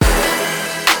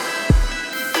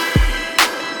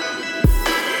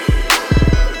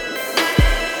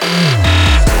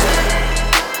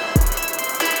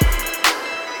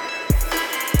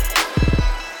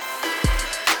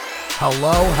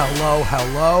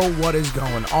Hello. What is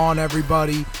going on,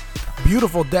 everybody?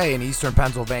 Beautiful day in Eastern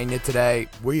Pennsylvania today.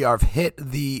 We have hit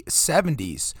the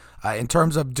 70s in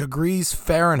terms of degrees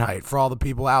Fahrenheit for all the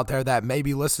people out there that may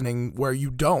be listening where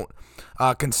you don't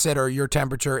consider your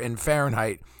temperature in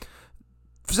Fahrenheit.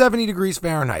 70 degrees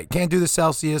Fahrenheit. Can't do the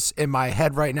Celsius in my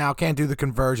head right now. Can't do the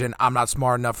conversion. I'm not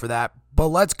smart enough for that. But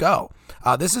let's go.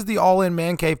 This is the All In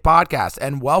Man Cave podcast,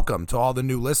 and welcome to all the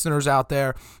new listeners out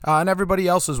there and everybody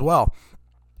else as well.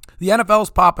 The NFL is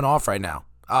popping off right now,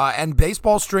 and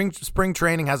baseball spring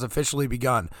training has officially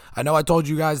begun. I know I told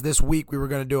you guys this week we were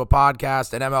going to do a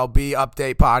podcast, an MLB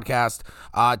update podcast.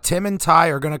 Tim and Ty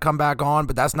are going to come back on,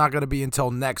 but that's not going to be until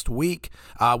next week.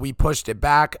 We pushed it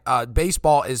back.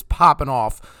 Baseball is popping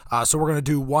off, so we're going to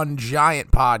do one giant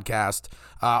podcast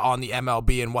on the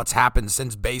MLB and what's happened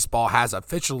since baseball has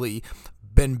officially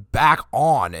been back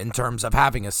on in terms of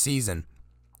having a season.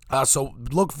 So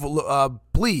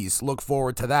please look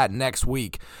forward to that next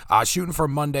week. Shooting for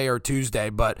Monday or Tuesday,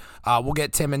 but we'll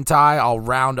get Tim and Ty. I'll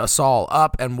round us all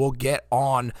up, and we'll get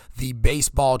on the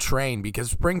baseball train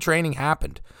because spring training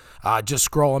happened. Just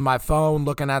scrolling my phone,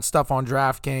 looking at stuff on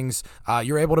DraftKings.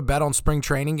 You're able to bet on spring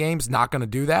training games. Not going to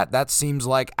do that. That seems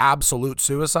like absolute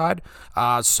suicide.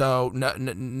 So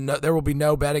no, there will be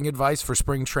no betting advice for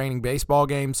spring training baseball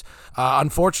games.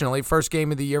 Unfortunately, first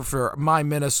game of the year for my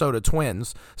Minnesota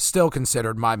Twins, still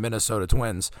considered my Minnesota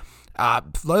Twins.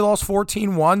 They lost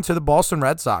 14-1 to the Boston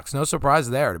Red Sox. No surprise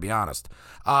there, to be honest.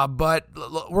 But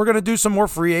we're going to do some more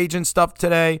free agent stuff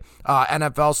today,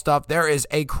 NFL stuff. There is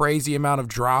a crazy amount of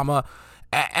drama.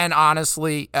 And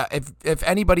honestly, if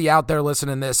anybody out there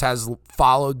listening to this has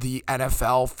followed the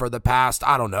NFL for the past,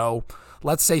 I don't know,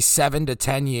 let's say 7 to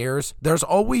 10 years, there's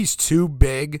always two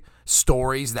big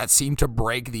stories that seem to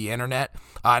break the internet.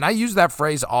 And I use that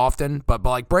phrase often, but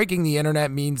like breaking the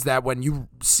internet means that when you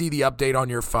see the update on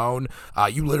your phone,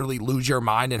 you literally lose your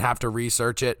mind and have to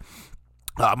research it.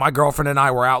 My girlfriend and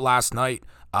I were out last night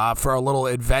for a little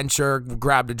adventure,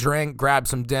 grabbed a drink, grabbed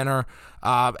some dinner,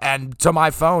 and to my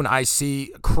phone, I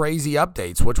see crazy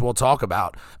updates, which we'll talk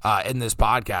about in this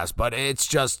podcast. But it's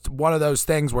just one of those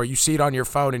things where you see it on your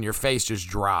phone and your face just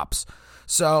drops.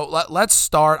 So let's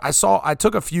start. I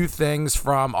took a few things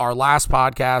from our last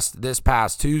podcast this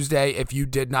past Tuesday. If you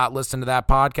did not listen to that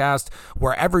podcast,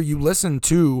 wherever you listen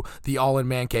to the All In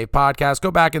Man Cave podcast,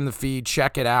 go back in the feed,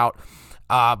 check it out.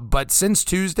 But since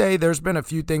Tuesday, there's been a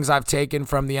few things I've taken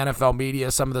from the NFL media,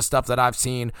 some of the stuff that I've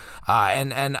seen,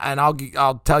 and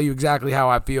I'll tell you exactly how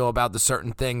I feel about the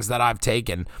certain things that I've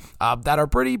taken that are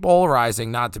pretty polarizing.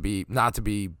 Not to be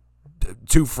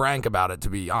too frank about it, to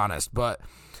be honest, but.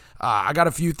 I got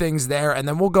a few things there, and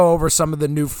then we'll go over some of the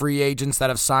new free agents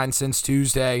that have signed since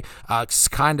Tuesday,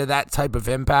 kind of that type of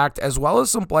impact, as well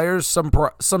as some players,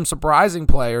 some surprising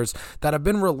players that have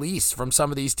been released from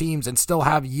some of these teams and still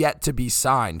have yet to be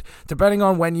signed. Depending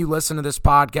on when you listen to this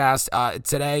podcast,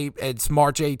 today it's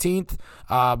March 18th.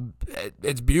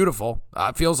 It's beautiful.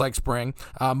 It feels like spring.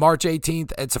 March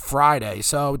 18th, it's a Friday.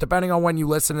 So depending on when you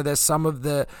listen to this, some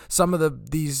of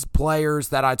these players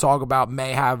that I talk about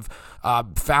may have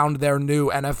found their new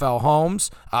NFL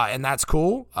homes, and that's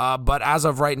cool. But as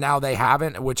of right now, they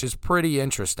haven't, which is pretty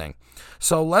interesting.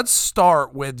 So let's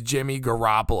start with Jimmy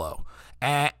Garoppolo.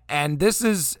 And this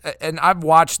is, and I've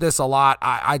watched this a lot.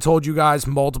 I told you guys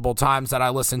multiple times that I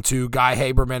listened to Guy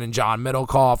Haberman and John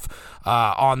Middlecoff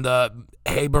on the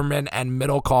Haberman and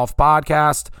Middlecoff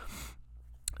podcast.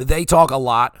 They talk a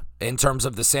lot in terms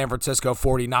of the San Francisco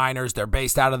 49ers. They're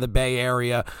based out of the Bay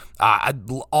Area.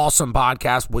 Awesome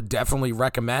podcast. Would definitely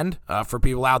recommend for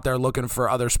people out there looking for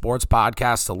other sports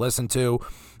podcasts to listen to.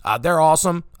 They're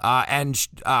awesome. And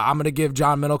I'm going to give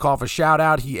John Middlecoff a shout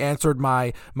out. He answered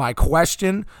my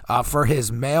question for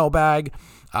his mailbag.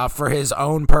 For his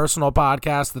own personal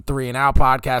podcast, the 3 and Out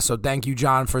podcast. So thank you,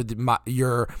 John, for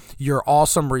your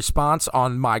awesome response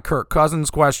on my Kirk Cousins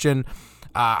question.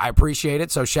 I appreciate it.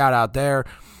 So shout out there.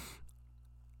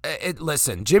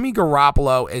 Listen, Jimmy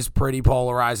Garoppolo is pretty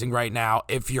polarizing right now.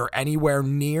 If you're anywhere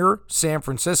near San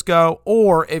Francisco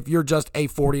or if you're just a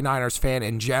 49ers fan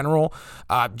in general,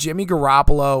 Jimmy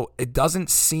Garoppolo, it doesn't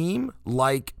seem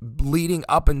like leading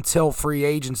up until free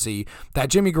agency that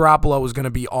Jimmy Garoppolo was going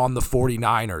to be on the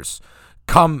 49ers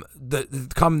come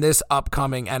this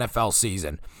upcoming NFL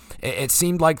season. It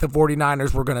seemed like the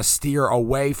 49ers were going to steer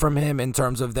away from him in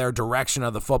terms of their direction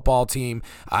of the football team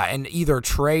and either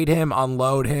trade him,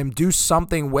 unload him, do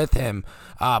something with him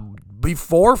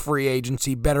before free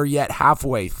agency, better yet,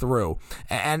 halfway through.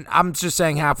 And I'm just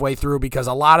saying halfway through because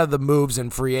a lot of the moves in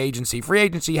free agency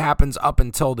happens up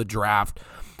until the draft.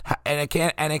 and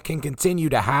it can continue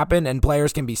to happen, and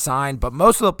players can be signed, but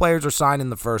most of the players are signed in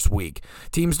the first week.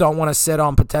 Teams don't want to sit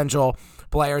on potential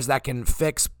players that can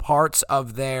fix parts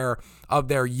of their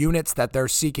units that they're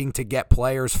seeking to get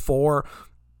players for,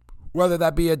 whether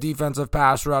that be a defensive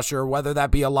pass rusher, whether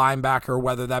that be a linebacker,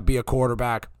 whether that be a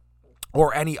quarterback,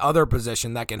 or any other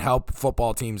position that can help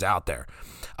football teams out there.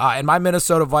 And my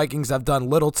Minnesota Vikings have done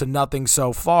little to nothing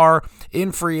so far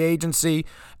in free agency.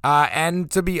 And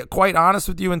to be quite honest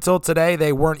with you, until today,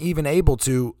 they weren't even able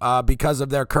to because of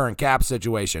their current cap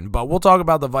situation. But we'll talk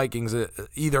about the Vikings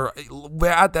either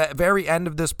at the very end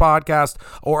of this podcast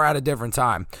or at a different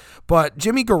time. But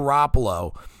Jimmy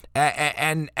Garoppolo,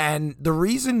 and the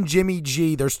reason Jimmy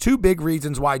G, there's two big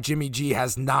reasons why Jimmy G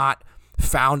has not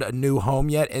found a new home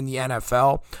yet in the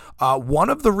NFL. One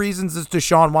of the reasons is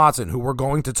Deshaun Watson, who we're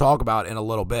going to talk about in a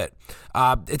little bit.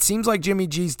 It seems like Jimmy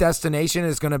G's destination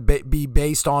is going to be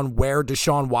based on where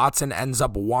Deshaun Watson ends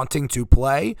up wanting to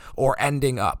play or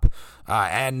ending up.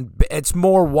 And it's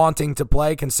more wanting to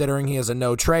play, considering he has a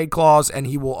no trade clause and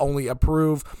he will only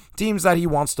approve teams that he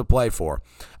wants to play for.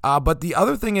 But the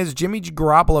other thing is Jimmy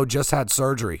Garoppolo just had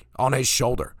surgery on his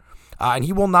shoulder. And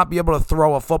he will not be able to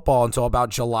throw a football until about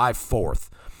July 4th.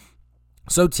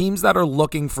 So teams that are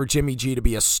looking for Jimmy G to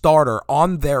be a starter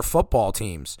on their football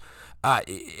teams,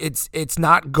 it's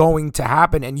not going to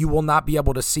happen, and you will not be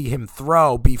able to see him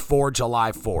throw before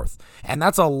July 4th. And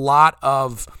that's a lot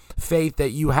of faith that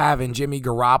you have in Jimmy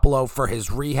Garoppolo for his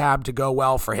rehab to go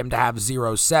well, for him to have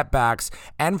zero setbacks,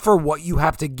 and for what you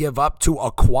have to give up to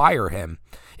acquire him.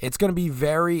 It's going to be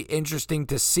very interesting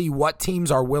to see what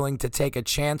teams are willing to take a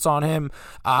chance on him.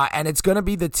 And it's going to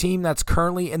be the team that's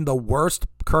currently in the worst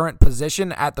current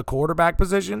position at the quarterback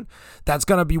position that's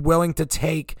going to be willing to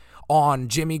take on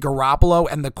Jimmy Garoppolo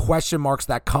and the question marks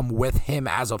that come with him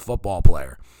as a football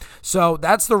player. So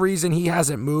that's the reason he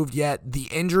hasn't moved yet. The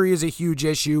injury is a huge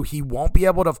issue. He won't be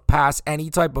able to pass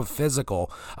any type of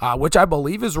physical, which I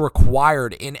believe is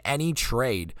required in any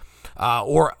trade.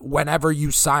 Or whenever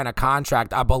you sign a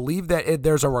contract, I believe that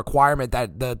there's a requirement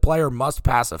that the player must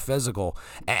pass a physical.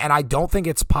 And I don't think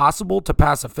it's possible to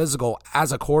pass a physical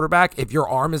as a quarterback if your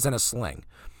arm is in a sling.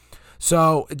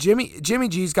 So Jimmy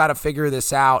G's got to figure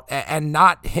this out, and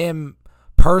not him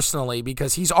personally,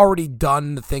 because he's already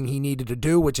done the thing he needed to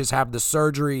do, which is have the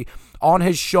surgery on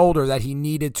his shoulder that he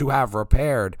needed to have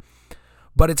repaired.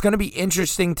 But it's going to be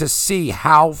interesting to see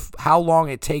how long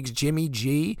it takes Jimmy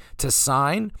G to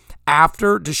sign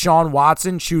after Deshaun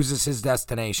Watson chooses his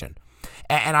destination.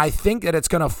 And I think that it's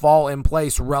going to fall in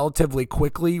place relatively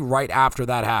quickly right after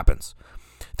that happens.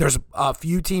 There's a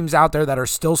few teams out there that are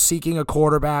still seeking a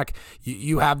quarterback.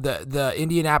 You have the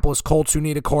Indianapolis Colts who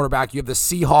need a quarterback. You have the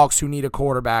Seahawks who need a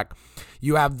quarterback.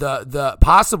 You have the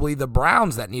possibly the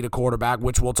Browns that need a quarterback,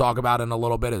 which we'll talk about in a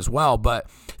little bit as well. But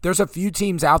there's a few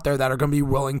teams out there that are going to be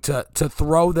willing to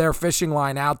throw their fishing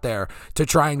line out there to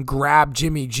try and grab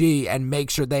Jimmy G and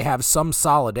make sure they have some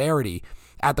solidarity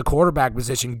at the quarterback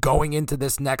position going into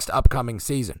this next upcoming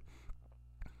season.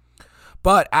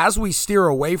 But as we steer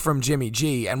away from Jimmy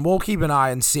G, and we'll keep an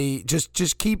eye and see,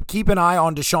 just keep an eye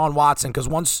on Deshaun Watson, because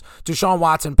once Deshaun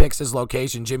Watson picks his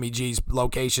location, Jimmy G's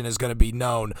location is going to be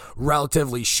known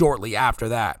relatively shortly after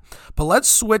that. But let's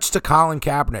switch to Colin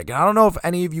Kaepernick. And I don't know if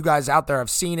any of you guys out there have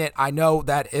seen it. I know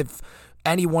that if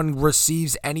anyone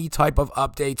receives any type of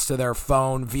updates to their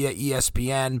phone via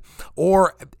ESPN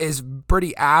or is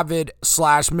pretty avid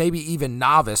 / maybe even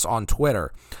novice on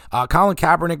Twitter, Colin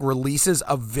Kaepernick releases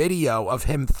a video of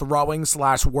him throwing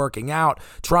 / working out,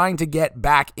 trying to get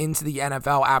back into the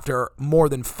NFL after more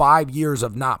than 5 years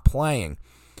of not playing.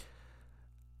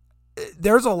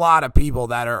 There's a lot of people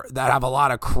that have a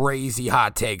lot of crazy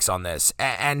hot takes on this.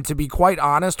 And to be quite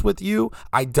honest with you,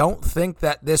 I don't think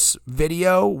that this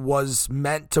video was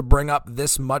meant to bring up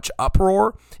this much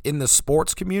uproar in the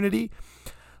sports community.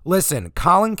 Listen,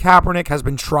 Colin Kaepernick has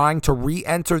been trying to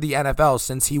re-enter the NFL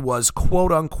since he was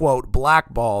quote-unquote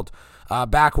blackballed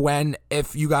back when,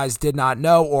 if you guys did not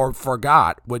know or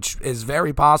forgot, which is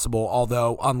very possible,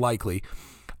 although unlikely,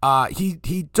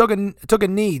 he took a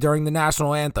knee during the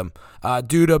national anthem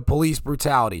due to police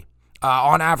brutality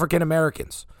on African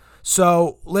Americans.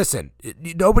 So listen,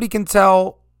 nobody can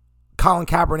tell Colin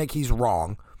Kaepernick he's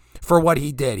wrong for what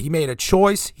he did. He made a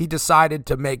choice. He decided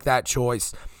to make that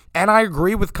choice. And I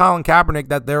agree with Colin Kaepernick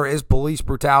that there is police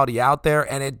brutality out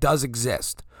there, and it does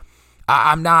exist.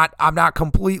 I'm not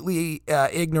completely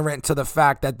ignorant to the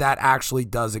fact that actually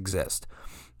does exist.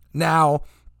 Now,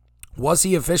 was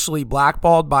he officially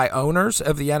blackballed by owners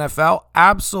of the NFL?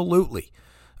 Absolutely.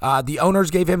 The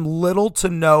owners gave him little to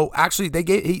no. Actually, they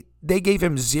gave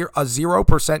him a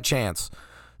 0% chance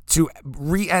to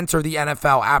re-enter the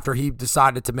NFL after he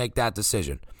decided to make that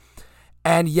decision.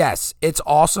 And yes, it's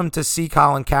awesome to see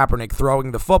Colin Kaepernick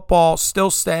throwing the football, still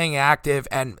staying active,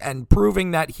 and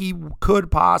proving that he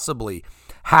could possibly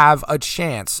have a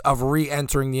chance of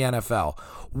re-entering the NFL.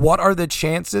 What are the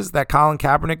chances that Colin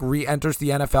Kaepernick re-enters the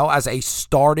NFL as a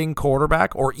starting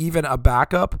quarterback or even a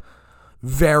backup?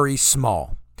 Very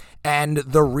small. And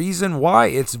the reason why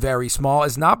it's very small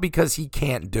is not because he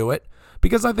can't do it,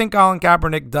 because I think Colin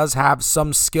Kaepernick does have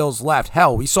some skills left.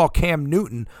 Hell, we saw Cam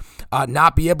Newton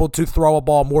not be able to throw a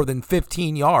ball more than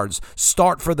 15 yards,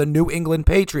 start for the New England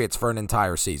Patriots for an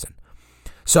entire season.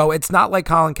 So it's not like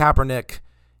Colin Kaepernick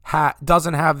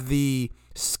doesn't have the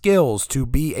skills to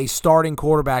be a starting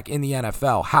quarterback in the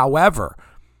NFL. However,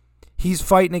 he's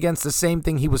fighting against the same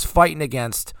thing he was fighting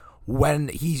against when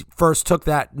he first took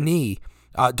that knee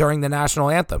during the national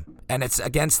anthem. And it's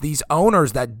against these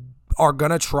owners that are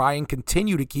going to try and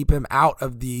continue to keep him out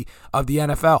of the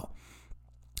NFL.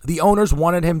 The owners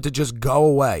wanted him to just go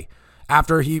away.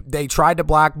 After they tried to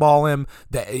blackball him,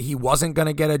 that he wasn't going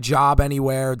to get a job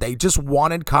anywhere. They just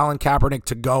wanted Colin Kaepernick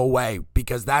to go away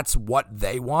because that's what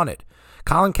they wanted.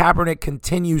 Colin Kaepernick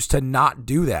continues to not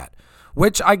do that,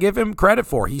 which I give him credit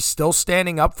for. He's still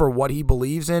standing up for what he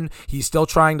believes in. He's still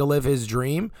trying to live his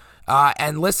dream.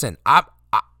 And listen,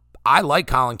 I like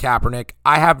Colin Kaepernick.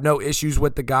 I have no issues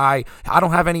with the guy. I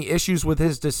don't have any issues with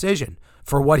his decision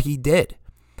for what he did.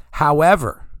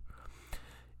 However,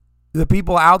 the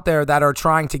people out there that are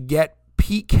trying to get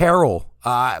Pete Carroll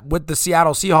with the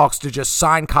Seattle Seahawks to just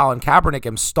sign Colin Kaepernick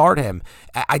and start him,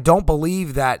 I don't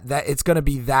believe that it's going to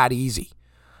be that easy.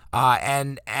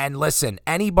 And listen,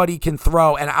 anybody can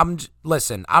throw. And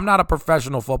I'm not a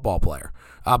professional football player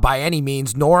by any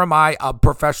means, nor am I a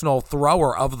professional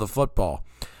thrower of the football.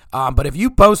 But if you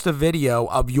post a video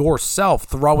of yourself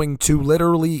throwing to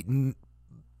literally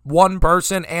one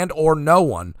person and or no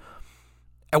one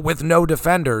with no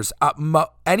defenders,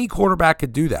 any quarterback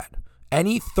could do that.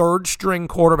 Any third-string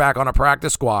quarterback on a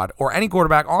practice squad or any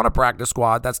quarterback on a practice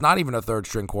squad that's not even a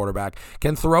third-string quarterback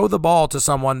can throw the ball to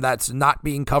someone that's not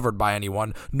being covered by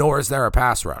anyone, nor is there a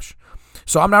pass rush.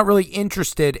 So I'm not really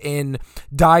interested in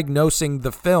diagnosing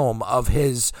the film of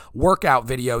his workout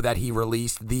video that he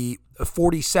released, the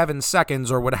 47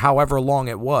 seconds or however long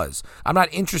it was. I'm not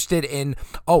interested in,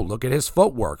 look at his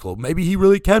footwork. Well, maybe he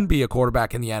really can be a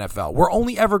quarterback in the NFL. We're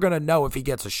only ever going to know if he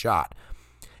gets a shot.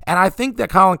 And I think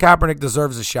that Colin Kaepernick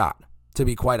deserves a shot, to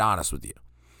be quite honest with you.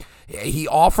 He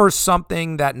offers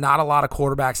something that not a lot of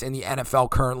quarterbacks in the NFL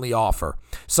currently offer.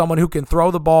 Someone who can throw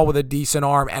the ball with a decent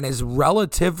arm and is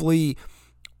relatively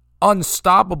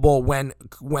unstoppable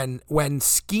when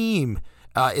scheme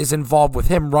is involved with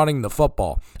him running the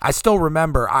football. I still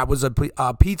remember I was a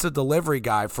pizza delivery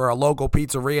guy for a local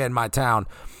pizzeria in my town.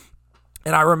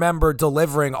 And I remember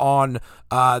delivering on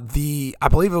I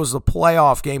believe it was the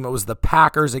playoff game. It was the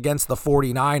Packers against the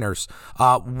 49ers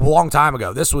a long time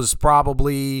ago. This was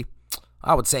probably,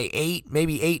 I would say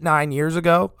 9 years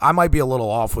ago. I might be a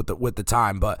little off with the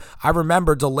time, but I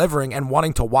remember delivering and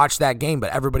wanting to watch that game,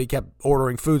 but everybody kept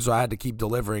ordering food, so I had to keep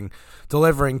delivering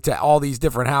to all these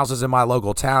different houses in my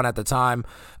local town at the time.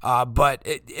 But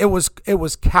it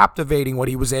was captivating what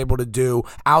he was able to do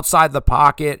outside the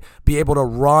pocket, be able to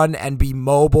run and be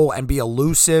mobile and be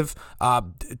elusive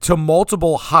to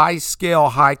multiple high-scale,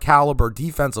 high-caliber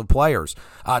defensive players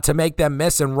to make them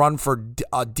miss and run for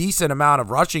a decent amount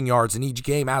of rushing yards in each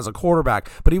game as a quarterback.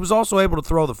 But he was also able to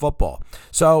throw the football.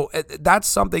 So that's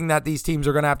something that these teams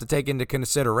are going to have to take into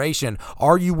consideration.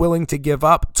 Are you willing to give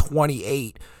up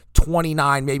 28,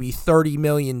 29, maybe $30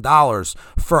 million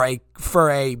for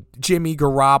a Jimmy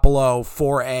Garoppolo,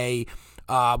 for a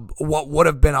what would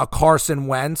have been a Carson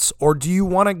Wentz? Or do you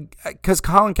want to, because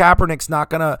Colin Kaepernick's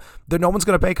no one's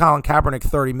going to pay Colin Kaepernick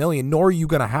 $30 million, nor are you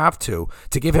going to have to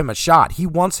give him a shot. He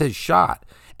wants his shot.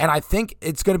 And I think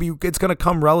it's going to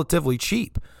come relatively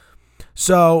cheap.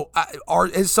 So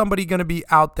is somebody going to be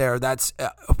out there that's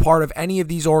a part of any of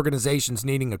these organizations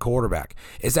needing a quarterback?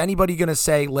 Is anybody going to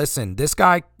say, listen, this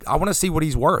guy, I want to see what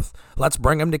he's worth. Let's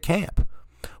bring him to camp.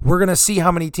 We're going to see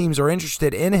how many teams are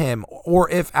interested in him, or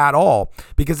if at all,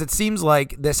 because it seems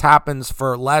like this happens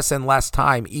for less and less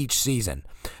time each season.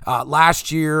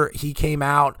 Last year, he came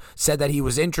out, said that he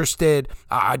was interested.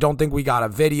 I don't think we got a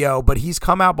video, but he's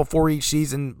come out before each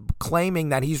season claiming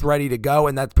that he's ready to go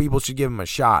and that people should give him a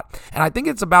shot. And I think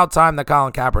it's about time that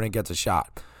Colin Kaepernick gets a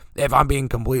shot, if I'm being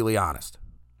completely honest.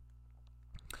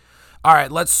 All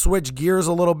right, let's switch gears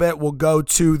a little bit. We'll go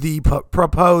to the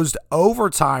proposed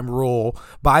overtime rule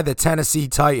by the Tennessee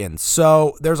Titans.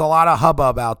 So there's a lot of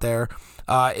hubbub out there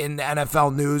in the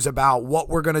NFL news about what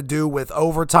we're going to do with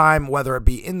overtime, whether it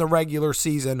be in the regular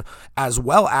season as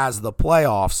well as the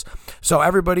playoffs. So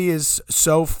everybody is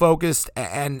so focused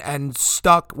and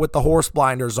stuck with the horse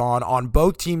blinders on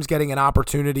both teams getting an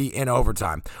opportunity in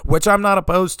overtime, which I'm not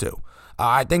opposed to.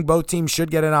 I think both teams should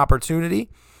get an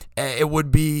opportunity. It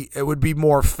would be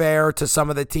more fair to some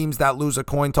of the teams that lose a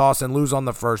coin toss and lose on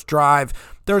the first drive.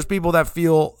 There's people that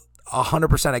feel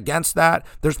 100% against that.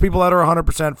 There's people that are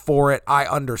 100% for it. I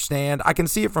understand. I can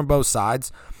see it from both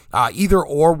sides. Either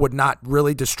or would not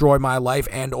really destroy my life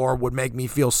and or would make me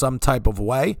feel some type of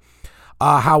way.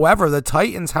 However, the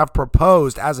Titans have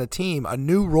proposed as a team a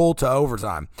new rule to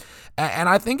overtime. And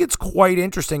I think it's quite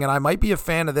interesting, and I might be a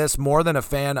fan of this more than a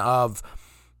fan of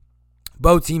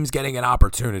both teams getting an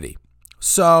opportunity.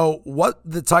 So what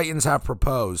the Titans have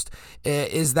proposed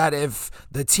is that if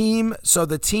the team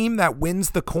that wins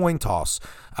the coin toss,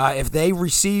 if they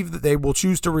will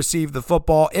choose to receive the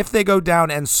football. If they go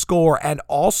down and score and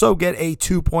also get a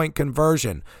 2-point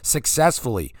conversion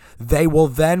successfully, they will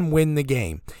then win the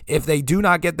game. If they do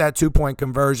not get that 2-point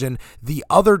conversion, the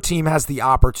other team has the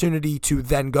opportunity to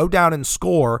then go down and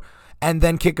score and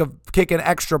then kick an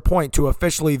extra point to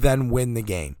officially then win the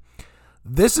game.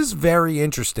 This is very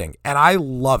interesting, and I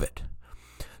love it.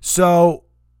 So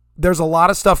there's a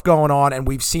lot of stuff going on, and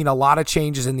we've seen a lot of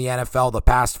changes in the NFL the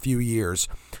past few years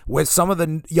with some of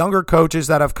the younger coaches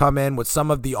that have come in, with some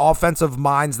of the offensive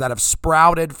minds that have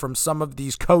sprouted from some of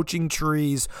these coaching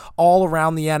trees all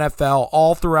around the NFL,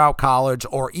 all throughout college,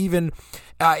 or even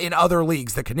in other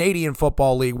leagues, the Canadian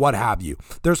Football League, what have you.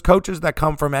 There's coaches that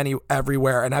come from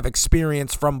everywhere and have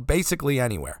experience from basically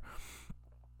anywhere.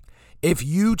 If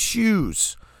you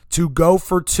choose to go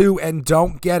for 2 and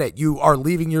don't get it, you are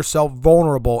leaving yourself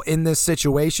vulnerable in this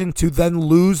situation to then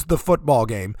lose the football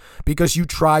game because you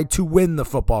tried to win the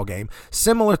football game.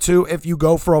 Similar to if you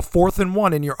go for a 4th and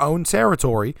 1 in your own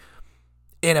territory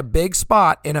in a big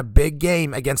spot in a big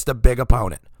game against a big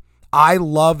opponent. I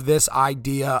love this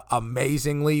idea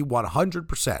amazingly,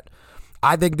 100%.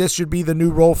 I think this should be the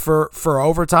new rule for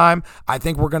overtime. I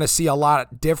think we're going to see a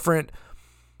lot of different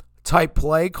type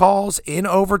play calls in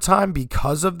overtime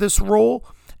because of this rule,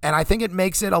 and I think it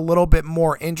makes it a little bit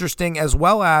more interesting, as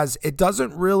well as it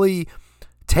doesn't really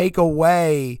take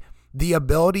away the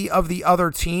ability of the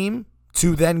other team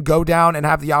to then go down and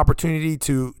have the opportunity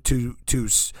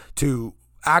to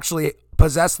actually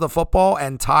possess the football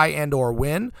and tie and or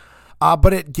win.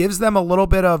 But it gives them a little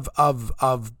bit of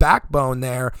backbone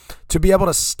there to be able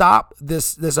to stop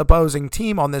this opposing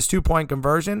team on this 2-point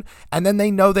conversion, and then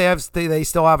they know they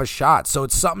still have a shot. So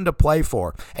it's something to play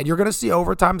for, and you're going to see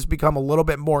overtimes become a little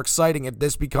bit more exciting if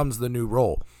this becomes the new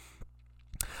rule.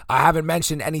 I haven't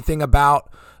mentioned anything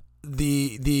about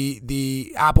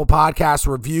the Apple Podcast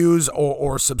reviews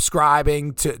or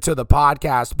subscribing to the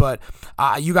podcast, but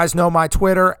you guys know my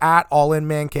Twitter at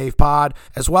AllInManCavePod,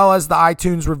 as well as the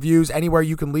iTunes reviews, anywhere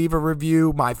you can leave a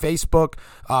review. My Facebook,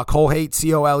 Colehaydt,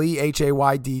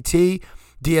 COLEHAYDT,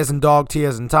 D as in dog, T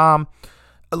as in Tom.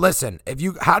 Listen,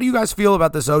 how do you guys feel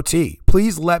about this OT?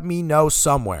 Please let me know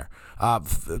somewhere.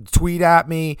 Tweet at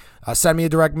me, send me a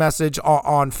direct message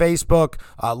on Facebook,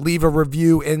 leave a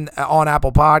review on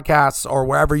Apple Podcasts or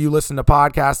wherever you listen to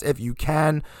podcasts if you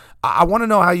can. I want to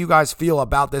know how you guys feel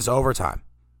about this overtime.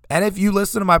 And if you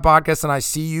listen to my podcast and I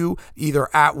see you either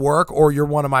at work or you're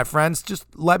one of my friends, just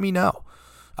let me know.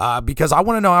 Because I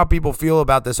want to know how people feel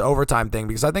about this overtime thing,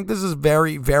 because I think this is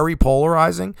very, very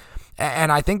polarizing.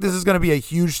 And I think this is going to be a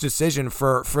huge decision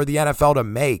for the NFL to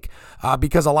make,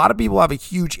 because a lot of people have a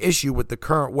huge issue with the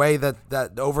current way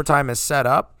that overtime is set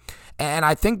up. And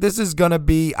I think this is going to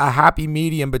be a happy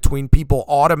medium between people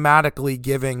automatically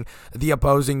giving the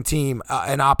opposing team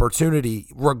an opportunity,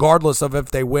 regardless of if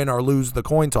they win or lose the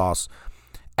coin toss,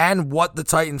 and what the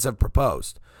Titans have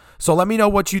proposed. So let me know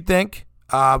what you think.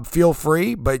 Feel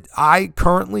free, but I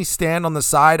currently stand on the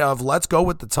side of let's go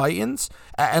with the Titans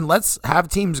and let's have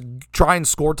teams try and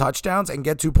score touchdowns and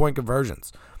get 2-point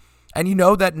conversions. And you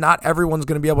know that not everyone's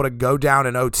going to be able to go down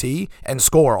in OT and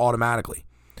score automatically.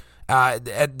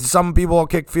 Some people will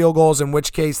kick field goals, in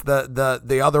which case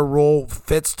the other rule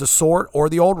fits to sort, or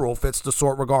the old rule fits to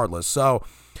sort regardless. So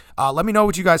let me know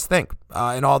what you guys think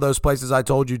in all those places I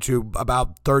told you to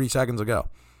about 30 seconds ago.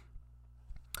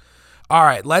 All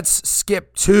right, let's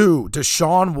skip to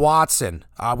Deshaun Watson.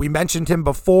 We mentioned him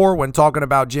before when talking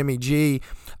about Jimmy G.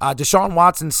 Deshaun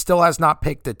Watson still has not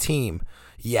picked a team.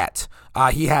 yet.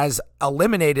 He has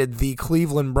eliminated the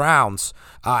Cleveland Browns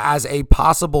as a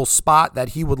possible spot that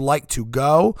he would like to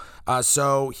go.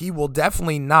 So he will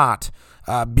definitely not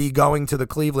be going to the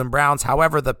Cleveland Browns.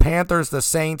 However, the Panthers, the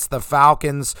Saints, the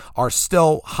Falcons are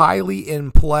still highly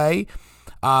in play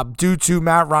due to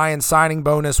Matt Ryan's signing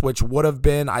bonus, which would have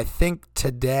been, I think,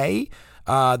 today,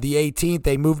 the 18th.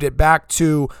 They moved it back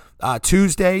to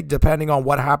Tuesday, depending on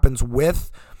what happens with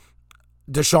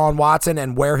Deshaun Watson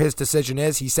and where his decision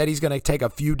is. He said he's going to take a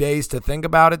few days to think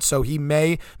about it, so he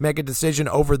may make a decision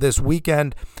over this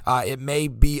weekend. It may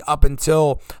be up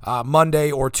until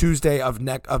Monday or Tuesday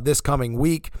of this coming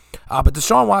week. But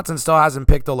Deshaun Watson still hasn't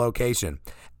picked a location.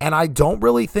 And I don't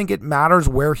really think it matters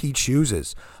where he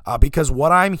chooses because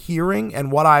what I'm hearing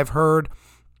and what I've heard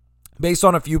based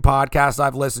on a few podcasts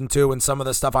I've listened to and some of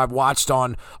the stuff I've watched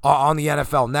on the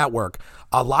NFL Network,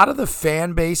 a lot of the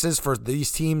fan bases for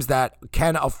these teams that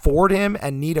can afford him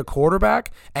and need a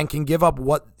quarterback and can give up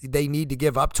what they need to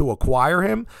give up to acquire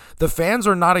him, the fans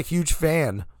are not a huge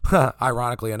fan,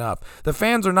 ironically enough. The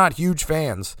fans are not huge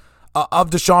fans of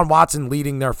Deshaun Watson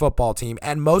leading their football team,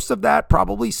 and most of that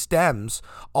probably stems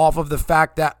off of the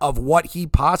fact that of what he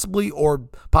possibly or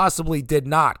possibly did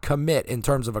not commit in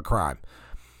terms of a crime.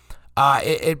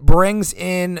 It brings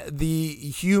in the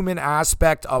human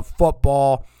aspect of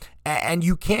football, and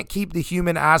you can't keep the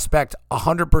human aspect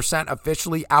 100%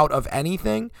 officially out of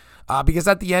anything because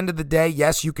at the end of the day,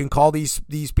 yes, you can call these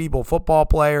people football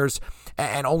players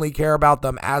and only care about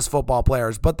them as football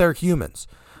players, but they're humans.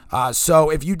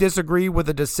 So if you disagree with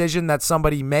a decision that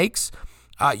somebody makes,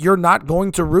 you're not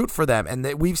going to root for them. And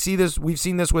we've seen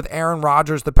this with Aaron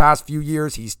Rodgers the past few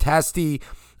years. He's testy.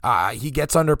 He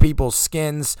gets under people's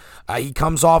skins. He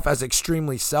comes off as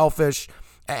extremely selfish.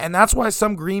 And that's why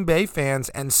some Green Bay fans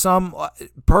and some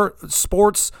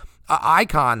sports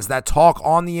icons that talk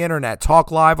on the internet,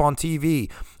 talk live on TV,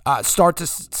 start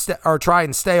to or try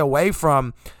and stay away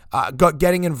from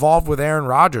getting involved with Aaron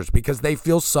Rodgers because they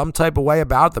feel some type of way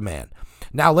about the man.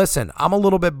 Now, listen, I'm a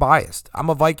little bit biased. I'm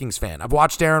a Vikings fan. I've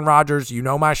watched Aaron Rodgers. You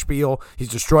know my spiel. He's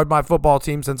destroyed my football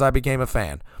team since I became a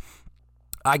fan.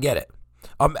 I get it.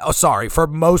 For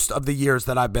most of the years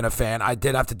that I've been a fan, I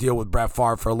did have to deal with Brett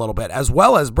Favre for a little bit, as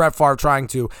well as Brett Favre trying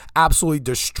to absolutely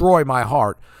destroy my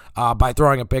heart by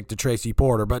throwing a pick to Tracy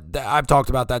Porter. But I've talked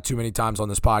about that too many times on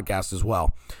this podcast as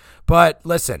well. But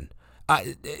listen,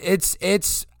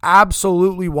 it's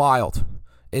absolutely wild.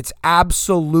 It's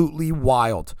absolutely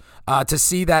wild to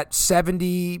see that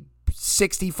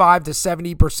 65 to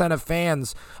 70% of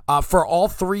fans for all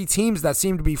three teams that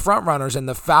seem to be frontrunners in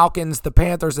the Falcons, the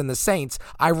Panthers, and the Saints,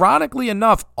 ironically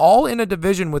enough, all in a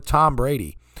division with Tom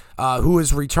Brady, who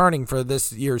is returning for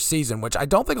this year's season, which I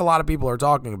don't think a lot of people are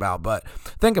talking about, but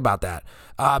think about that.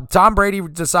 Tom Brady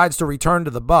decides to return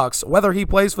to the Bucs. Whether he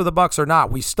plays for the Bucs or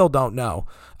not, we still don't know.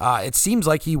 It seems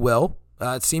like he will.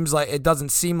 It doesn't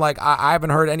seem like I haven't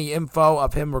heard any info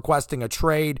of him requesting a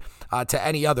trade to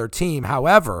any other team.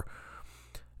 However,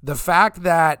 the fact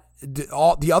that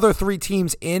all the other three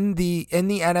teams in the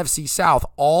NFC South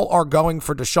all are going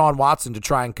for Deshaun Watson to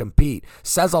try and compete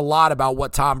says a lot about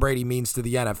what Tom Brady means to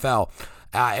the NFL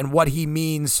and what he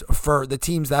means for the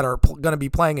teams that are going to be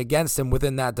playing against him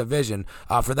within that division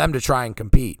for them to try and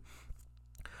compete.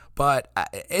 But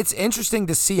it's interesting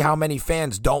to see how many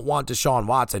fans don't want Deshaun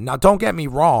Watson. Now, don't get me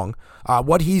wrong.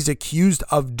 What he's accused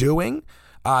of doing,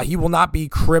 he will not be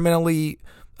criminally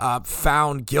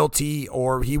found guilty,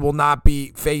 or he will not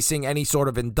be facing any sort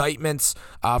of indictments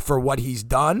for what he's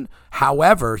done.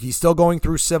 However, he's still going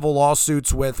through civil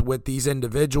lawsuits with these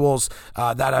individuals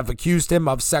that have accused him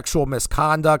of sexual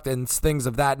misconduct and things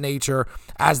of that nature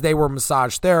as they were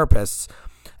massage therapists.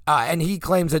 And he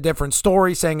claims a different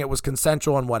story, saying it was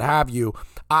consensual and what have you.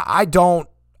 I don't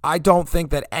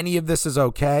think that any of this is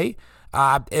okay.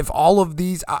 If all of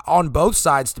these, on both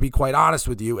sides, to be quite honest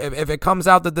with you, if it comes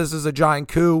out that this is a giant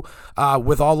coup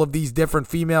with all of these different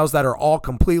females that are all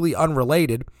completely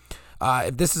unrelated,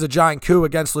 if this is a giant coup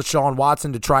against Deshaun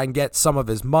Watson to try and get some of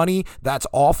his money, that's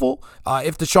awful.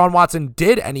 If Deshaun Watson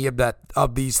did any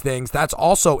of these things, that's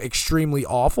also extremely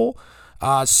awful.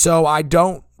 So I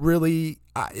don't really.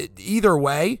 Either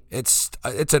way, it's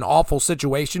an awful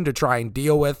situation to try and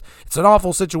deal with. It's an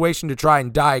awful situation to try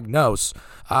and diagnose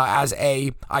as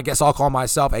I guess I'll call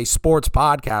myself a sports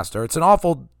podcaster. It's an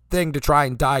awful thing to try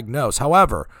and diagnose.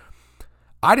 However,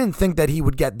 I didn't think that he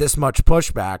would get this much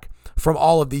pushback from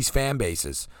all of these fan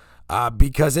bases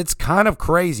because it's kind of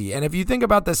crazy. And if you think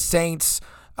about the Saints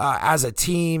as a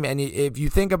team, and if you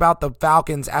think about the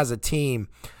Falcons as a team,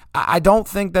 I don't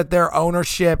think that their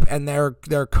ownership and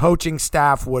their coaching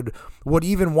staff would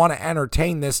even want to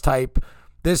entertain this type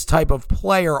this type of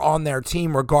player on their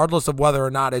team, regardless of whether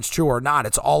or not it's true or not.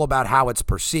 It's all about how it's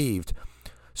perceived.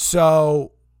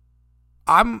 So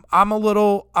I'm a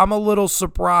little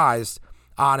surprised,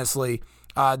 honestly,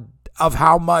 of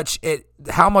how much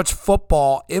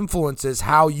football influences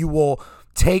how you will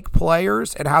take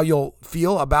players and how you'll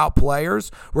feel about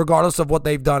players, regardless of what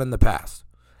they've done in the past.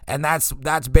 And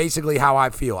that's basically how I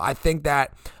feel. I think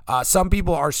that some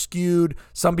people are skewed,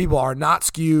 some people are not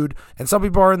skewed, and some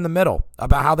people are in the middle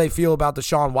about how they feel about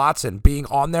Deshaun Watson being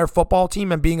on their football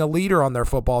team and being a leader on their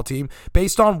football team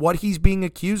based on what he's being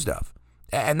accused of.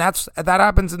 And that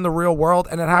happens in the real world,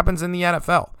 and it happens in the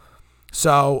NFL.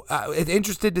 So it's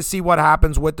interested to see what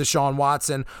happens with Deshaun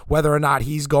Watson, whether or not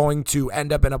he's going to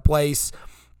end up in a place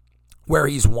where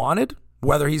he's wanted,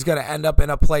 whether he's going to end up in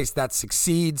a place that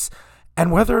succeeds, and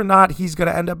whether or not he's going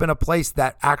to end up in a place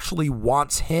that actually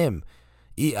wants him.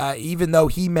 Even though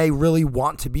he may really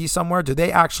want to be somewhere, do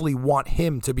they actually want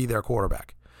him to be their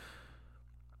quarterback?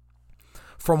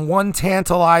 From one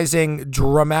tantalizing,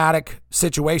 dramatic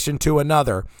situation to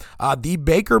another, the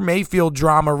Baker Mayfield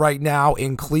drama right now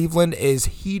in Cleveland is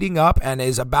heating up and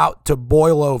is about to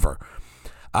boil over.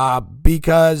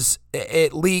 Because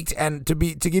it leaked, and to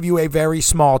give you a very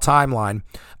small timeline,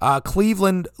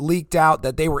 Cleveland leaked out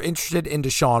that they were interested in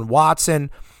Deshaun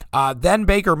Watson. Then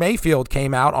Baker Mayfield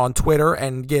came out on Twitter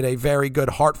and get a very good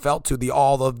heartfelt to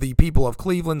all of the people of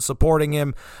Cleveland supporting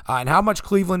him and how much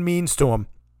Cleveland means to him.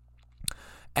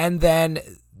 And then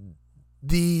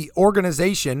the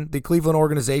organization, the Cleveland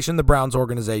organization, the Browns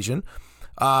organization,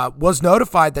 was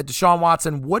notified that Deshaun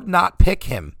Watson would not pick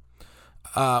him.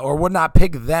 Or would not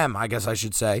pick them, I guess I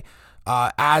should say,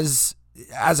 as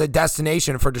a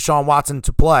destination for Deshaun Watson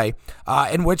to play,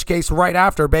 in which case right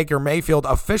after Baker Mayfield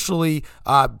officially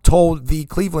told the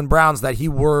Cleveland Browns that he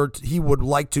would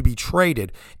like to be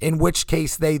traded, in which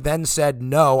case they then said,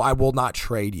 no, I will not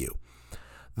trade you.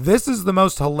 This is the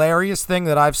most hilarious thing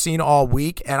that I've seen all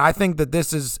week, and I think that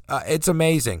this is, it's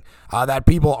amazing that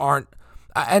people aren't,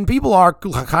 and people are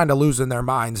kind of losing their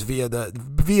minds via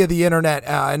the internet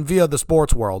and via the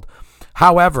sports world.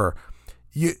 However,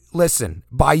 you listen,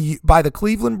 by the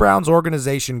Cleveland Browns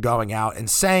organization going out and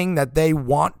saying that they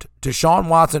want Deshaun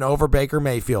Watson over Baker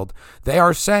Mayfield, they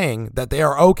are saying that they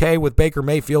are okay with Baker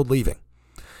Mayfield leaving.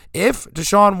 If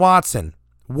Deshaun Watson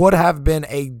would have been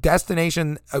a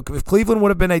destination, if Cleveland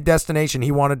would have been a destination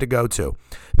he wanted to go to,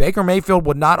 Baker Mayfield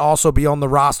would not also be on the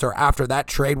roster after that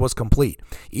trade was complete.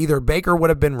 Either Baker would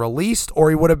have been released or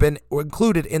he would have been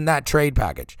included in that trade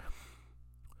package.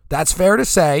 That's fair to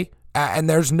say, and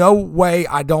there's no way,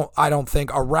 I don't think,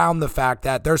 around the fact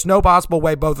that there's no possible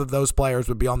way both of those players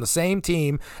would be on the same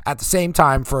team at the same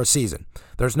time for a season.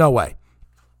 There's no way.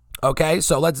 Okay,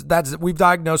 so we've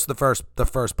diagnosed the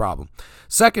first problem.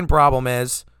 Second problem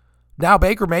is now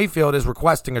Baker Mayfield is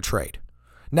requesting a trade.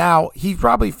 Now, he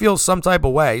probably feels some type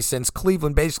of way since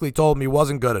Cleveland basically told him he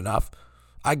wasn't good enough.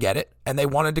 I get it. And they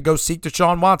wanted to go seek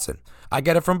Deshaun Watson. I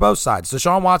get it from both sides.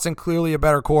 Deshaun Watson, clearly a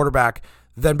better quarterback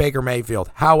than Baker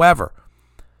Mayfield. However,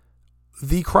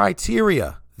 the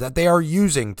criteria that they are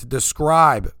using to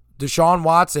describe Deshaun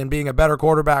Watson being a better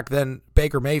quarterback than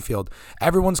Baker Mayfield,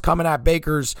 everyone's coming at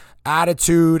Baker's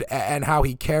attitude and how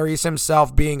he carries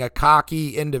himself, being a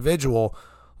cocky individual.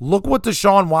 Look what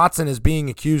Deshaun Watson is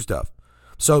being accused of.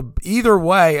 So either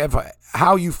way,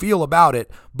 how you feel about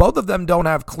it, both of them don't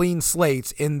have clean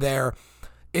slates in their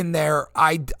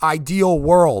ideal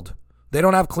world. They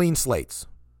don't have clean slates.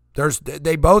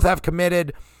 They both have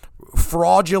committed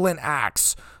fraudulent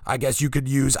acts. I guess you could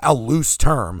use a loose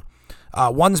term.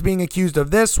 One's being accused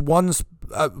of this,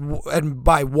 and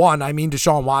by one, I mean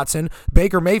Deshaun Watson.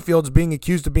 Baker Mayfield's being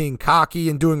accused of being cocky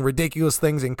and doing ridiculous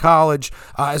things in college,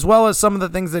 as well as some of the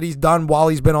things that he's done while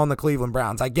he's been on the Cleveland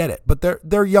Browns. I get it, but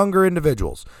they're younger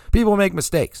individuals. People make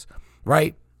mistakes,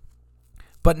 right?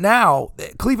 But now,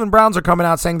 Cleveland Browns are coming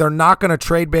out saying they're not going to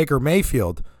trade Baker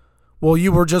Mayfield. Well,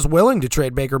 you were just willing to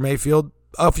trade Baker Mayfield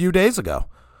a few days ago.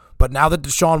 But now that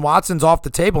Deshaun Watson's off the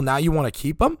table, now you want to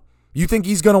keep him? You think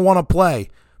he's going to want to play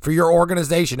for your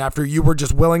organization after you were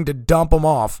just willing to dump him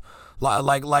off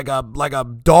like a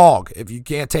dog if you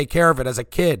can't take care of it as a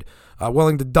kid,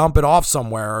 willing to dump it off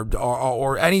somewhere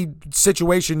or any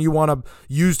situation you want to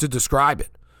use to describe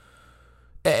it.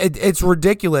 It's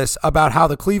ridiculous about how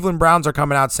the Cleveland Browns are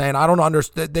coming out saying, I don't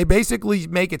understand. They basically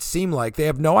make it seem like they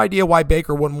have no idea why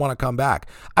Baker wouldn't want to come back.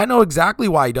 I know exactly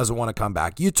why he doesn't want to come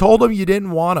back. You told him you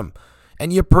didn't want him.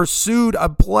 And you pursued a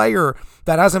player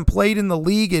that hasn't played in the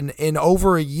league in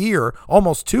over a year,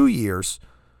 almost 2 years,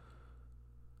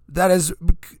 that has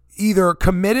either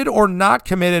committed or not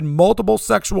committed multiple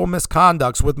sexual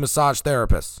misconducts with massage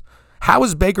therapists. How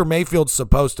is Baker Mayfield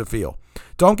supposed to feel?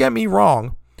 Don't get me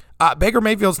wrong. Baker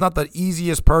Mayfield's not the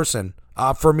easiest person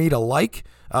for me to like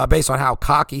based on how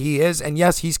cocky he is. And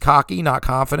yes, he's cocky, not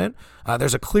confident.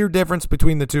 There's a clear difference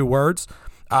between the two words.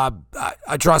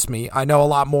 Trust me, I know a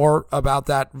lot more about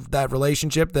that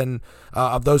relationship than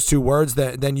of those two words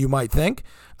than you might think.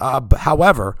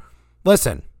 However,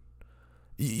 listen,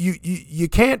 you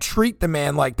can't treat the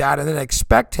man like that and then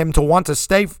expect him to want to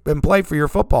stay and play for your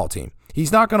football team.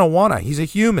 He's not going to want to. He's a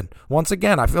human. Once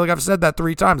again, I feel like I've said that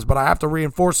 3 times, but I have to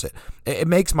reinforce it. It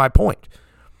makes my point.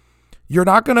 You're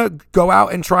not going to go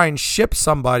out and try and ship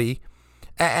somebody,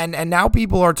 and now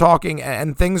people are talking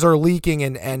and things are leaking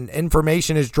and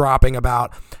information is dropping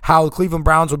about how the Cleveland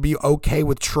Browns would be okay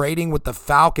with trading with the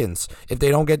Falcons if they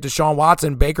don't get Deshaun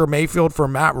Watson, Baker Mayfield for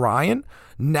Matt Ryan.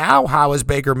 Now how is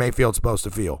Baker Mayfield supposed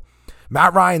to feel?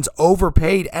 Matt Ryan's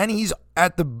overpaid and he's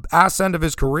at the ass end of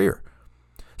his career.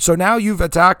 So now you've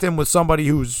attacked him with somebody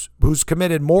who's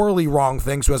committed morally wrong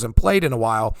things, who hasn't played in a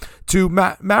while, to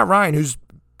Matt Ryan, who's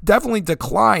definitely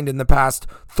declined in the past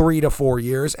 3 to 4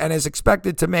 years and is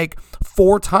expected to make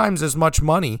 4 times as much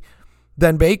money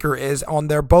than Baker is on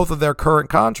both of their current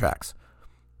contracts.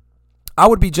 I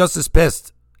would be just as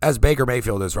pissed as Baker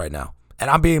Mayfield is right now.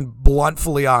 And I'm being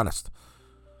bluntly honest.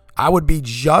 I would be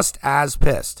just as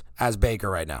pissed as Baker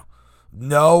right now.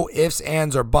 No ifs,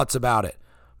 ands, or buts about it.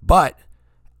 But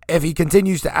if he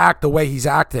continues to act the way he's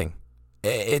acting,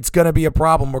 it's going to be a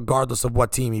problem regardless of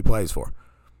what team he plays for.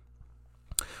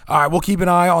 All right, we'll keep an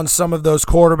eye on some of those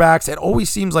quarterbacks. It always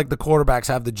seems like the quarterbacks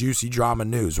have the juicy drama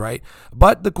news, right?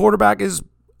 But the quarterback is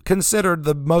considered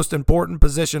the most important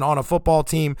position on a football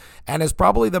team and is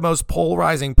probably the most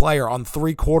polarizing player on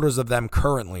 3/4 of them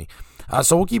currently.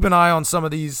 So we'll keep an eye on some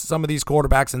of these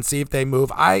quarterbacks and see if they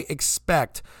move. I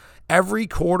expect every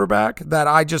quarterback that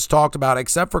I just talked about,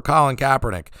 except for Colin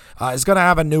Kaepernick, is going to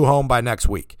have a new home by next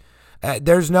week.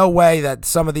 There's no way that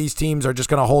some of these teams are just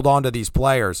going to hold on to these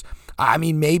players. I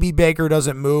mean, maybe Baker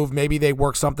doesn't move. Maybe they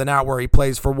work something out where he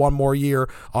plays for 1 more year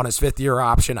on his 5th-year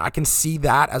option. I can see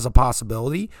that as a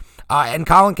possibility. And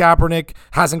Colin Kaepernick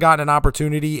hasn't gotten an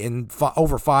opportunity in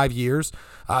over 5 years.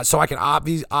 So I can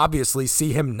obviously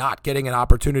see him not getting an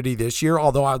opportunity this year,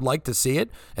 although I'd like to see it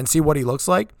and see what he looks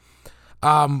like.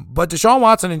 But Deshaun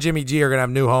Watson and Jimmy G are going to have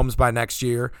new homes by next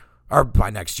year. Or by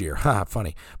next year.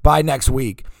 Funny. By next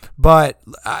week. But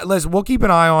listen, we'll keep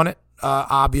an eye on it,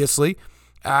 obviously.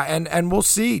 And we'll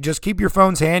see. Just keep your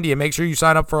phones handy and make sure you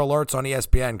sign up for alerts on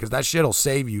ESPN because that shit will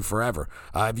save you forever.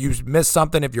 If you miss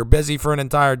something, if you're busy for an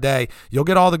entire day, you'll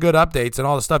get all the good updates and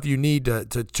all the stuff you need to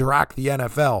track the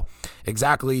NFL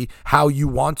exactly how you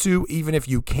want to, even if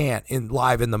you can't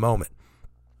live in the moment.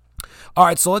 All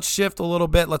right, so let's shift a little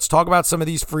bit. Let's talk about some of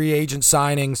these free agent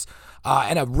signings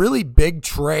and a really big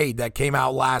trade that came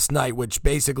out last night, which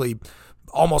basically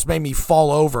almost made me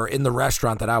fall over in the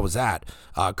restaurant that I was at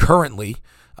currently.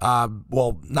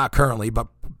 Well, not currently, but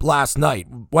last night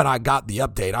when I got the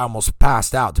update, I almost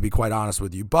passed out, to be quite honest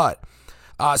with you. But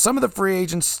some of the free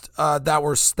agents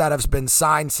that have been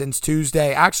signed since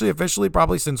Tuesday, actually officially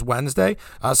probably since Wednesday.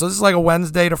 So this is like a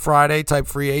Wednesday to Friday type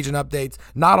free agent updates.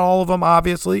 Not all of them,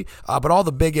 obviously, but all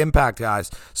the big impact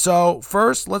guys. So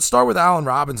first, let's start with Allen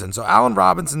Robinson. So Allen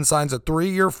Robinson signs a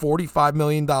 3-year, $45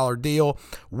 million deal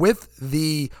with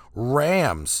the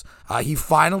Rams. He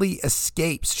finally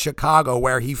escapes Chicago,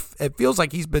 where it feels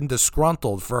like he's been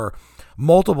disgruntled for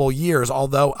multiple years,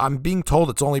 although I'm being told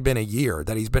it's only been a year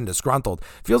that he's been disgruntled.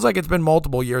 Feels like it's been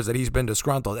multiple years that he's been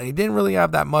disgruntled, and he didn't really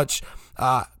have that much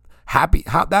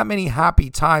that many happy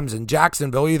times in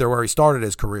Jacksonville either, where he started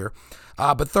his career.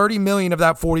 But $30 million of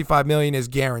that $45 million is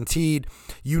guaranteed.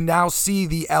 You now see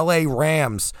the LA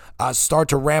Rams start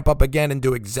to ramp up again and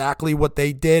do exactly what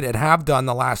they did and have done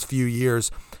the last few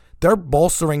years. They're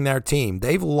bolstering their team.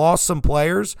 They've lost some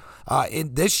players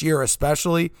in this year,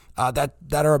 especially that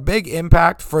are a big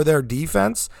impact for their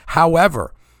defense.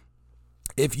 However,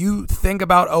 if you think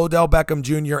about Odell Beckham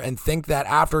Jr. and think that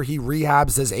after he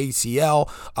rehabs his ACL,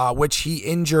 which he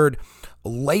injured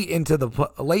late into the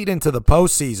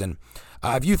postseason,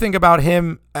 if you think about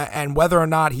him and whether or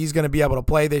not he's going to be able to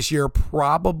play this year,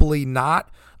 probably not.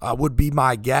 Would be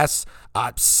my guess.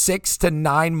 6 to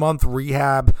 9 month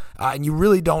rehab, and you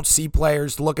really don't see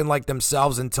players looking like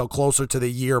themselves until closer to the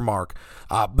year mark.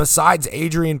 Besides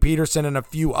Adrian Peterson and a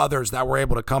few others that were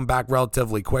able to come back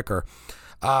relatively quicker.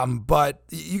 But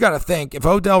you got to think, if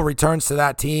Odell returns to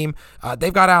that team,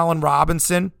 they've got Allen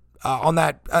Robinson on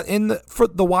that. For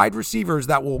the wide receivers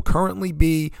that will currently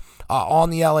be on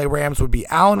the LA Rams would be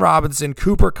Allen Robinson,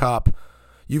 Cooper Kupp.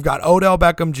 You've got Odell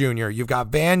Beckham Jr. You've got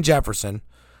Van Jefferson.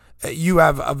 You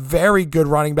have a very good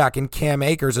running back in Cam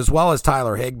Akers as well as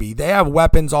Tyler Higbee. They have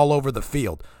weapons all over the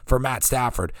field for Matt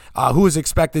Stafford, who is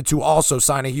expected to also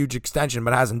sign a huge extension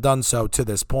but hasn't done so to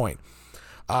this point.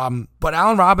 But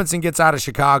Allen Robinson gets out of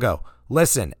Chicago.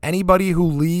 Listen, anybody who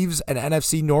leaves an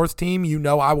NFC North team,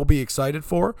 I will be excited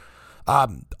for.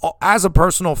 As a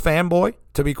personal fanboy,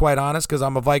 to be quite honest, because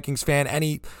I'm a Vikings fan,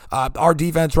 our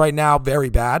defense right now, very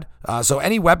bad. So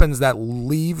any weapons that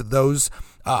leave those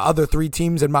other three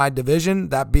teams in my division,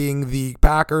 that being the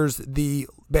Packers, the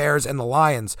Bears, and the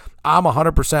Lions, I'm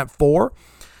 100% for.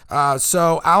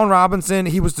 So Allen Robinson,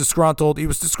 he was disgruntled. He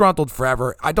was disgruntled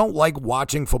forever. I don't like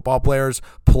watching football players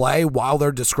play while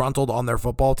they're disgruntled on their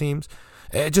football teams.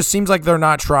 It just seems like they're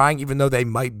not trying, even though they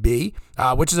might be,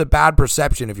 which is a bad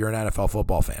perception if you're an NFL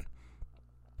football fan.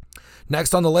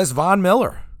 Next on the list, Von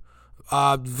Miller.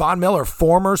 Von Miller,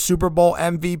 former Super Bowl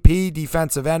MVP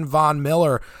defensive end Von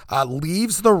Miller,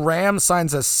 leaves the Rams,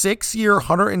 signs a 6-year,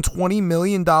 $120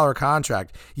 million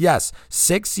contract. Yes,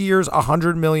 6 years,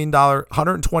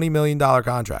 $120 million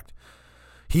contract.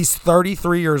 He's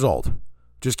 33 years old.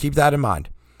 Just keep that in mind.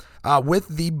 With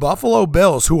the Buffalo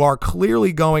Bills, who are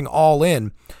clearly going all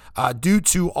in due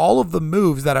to all of the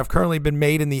moves that have currently been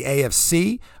made in the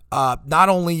AFC, not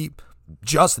only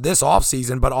just this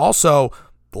offseason, but also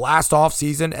last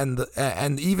offseason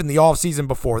and even the offseason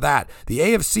before that. The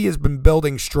AFC has been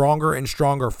building stronger and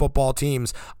stronger football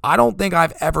teams. I don't think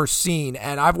I've ever seen,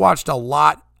 and I've watched a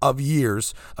lot of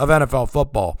years of NFL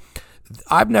football,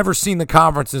 I've never seen the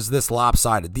conferences this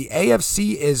lopsided. The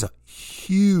AFC is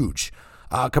huge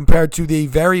compared to the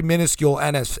very minuscule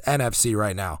NFC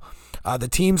right now. The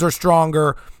teams are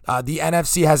stronger. The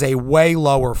NFC has a way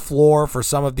lower floor for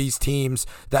some of these teams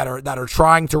that are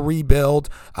trying to rebuild.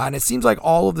 And it seems like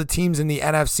all of the teams in the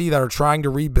NFC that are trying to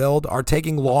rebuild are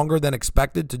taking longer than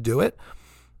expected to do it.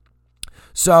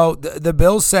 So the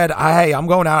Bills said, hey, I'm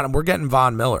going out and we're getting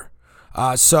Von Miller.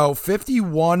 So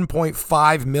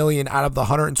 $51.5 million out of the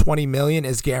 $120 million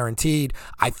is guaranteed.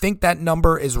 I think that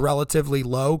number is relatively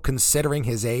low considering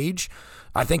his age.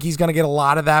 I think he's going to get a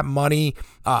lot of that money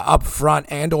up front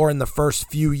and or in the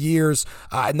first few years.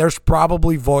 And there's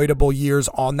probably voidable years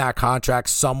on that contract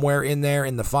somewhere in there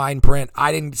in the fine print.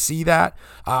 I didn't see that.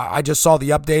 I just saw the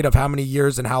update of how many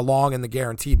years and how long and the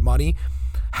guaranteed money.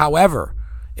 However,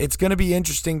 it's going to be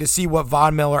interesting to see what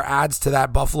Von Miller adds to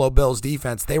that Buffalo Bills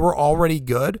defense. They were already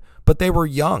good, but they were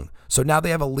young. So now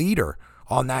they have a leader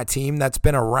on that team that's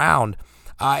been around.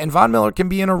 And Von Miller can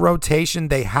be in a rotation.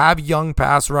 They have young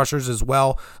pass rushers as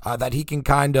well that he can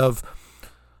kind of,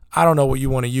 I don't know what you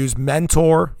want to use,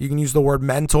 mentor. You can use the word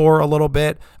mentor a little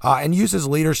bit and use his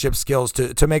leadership skills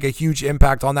to make a huge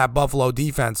impact on that Buffalo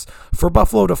defense for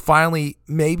Buffalo to finally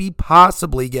maybe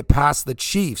possibly get past the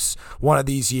Chiefs one of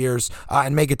these years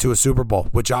and make it to a Super Bowl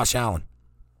with Josh Allen.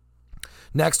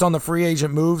 Next on the free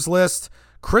agent moves list,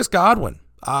 Chris Godwin,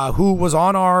 who was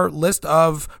on our list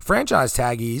of franchise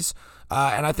taggees.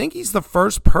 And I think he's the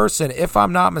first person, if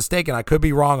I'm not mistaken, I could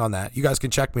be wrong on that. You guys can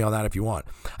check me on that if you want.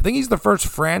 I think he's the first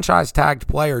franchise tagged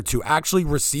player to actually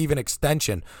receive an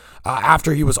extension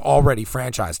after he was already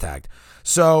franchise tagged.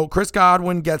 So Chris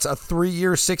Godwin gets a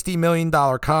 3-year, $60 million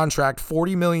contract,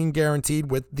 $40 million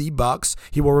guaranteed with the Bucs.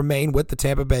 He will remain with the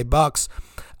Tampa Bay Bucs.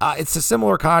 It's a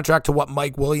similar contract to what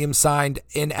Mike Williams signed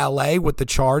in LA with the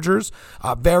Chargers.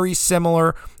 Very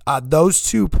similar. Those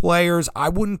two players I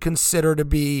wouldn't consider to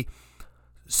be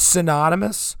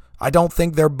synonymous. I don't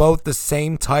think they're both the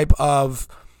same type of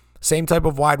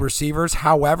wide receivers.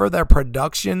 However, their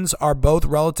productions are both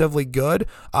relatively good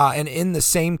and in the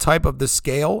same type of the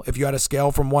scale. If you had a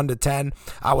scale from 1 to 10,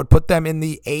 I would put them in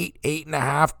the 8,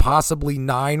 8.5, possibly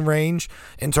 9 range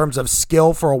in terms of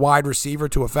skill for a wide receiver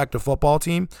to affect a football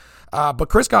team. But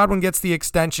Chris Godwin gets the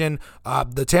extension.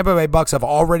 The Tampa Bay Bucs have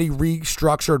already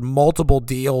restructured multiple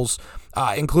deals,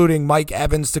 including Mike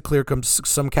Evans to clear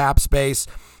some cap space.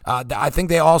 I think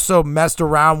they also messed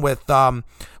around with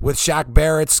Shaq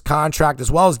Barrett's contract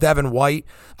as well as Devin White.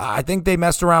 I think they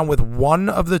messed around with one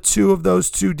of the two of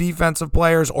those two defensive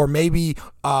players, or maybe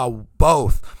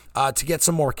both. To get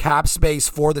some more cap space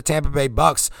for the Tampa Bay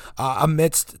Bucs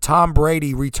amidst Tom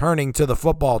Brady returning to the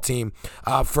football team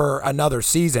for another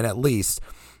season at least.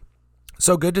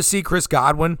 So good to see Chris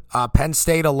Godwin, Penn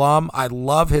State alum. I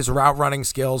love his route running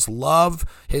skills, love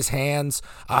his hands.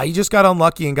 He just got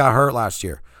unlucky and got hurt last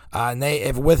year. And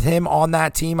if with him on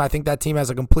that team, I think that team has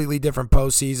a completely different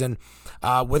postseason.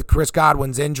 With Chris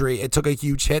Godwin's injury, it took a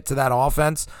huge hit to that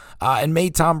offense and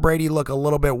made Tom Brady look a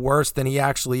little bit worse than he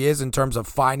actually is in terms of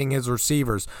finding his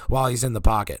receivers while he's in the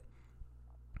pocket.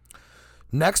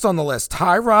 Next on the list,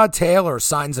 Tyrod Taylor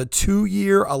signs a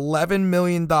 2-year, $11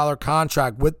 million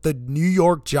contract with the New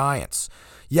York Giants.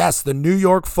 Yes, the New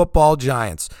York Football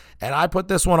Giants. And I put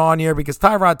this one on here because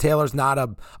Tyrod Taylor's not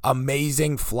an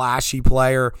amazing, flashy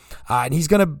player, and he's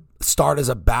going to start as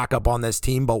a backup on this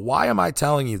team. But why am I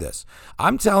telling you this?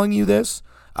 I'm telling you this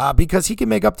because he can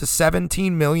make up to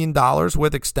 $17 million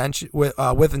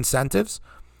with incentives.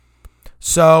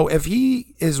 So if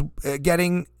he is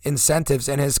getting incentives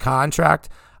in his contract,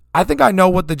 I think I know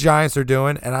what the Giants are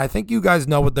doing, and I think you guys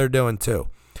know what they're doing too.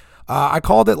 I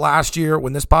called it last year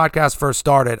when this podcast first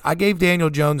started. I gave Daniel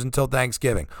Jones until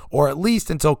Thanksgiving, or at least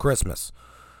until Christmas,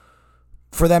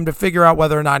 for them to figure out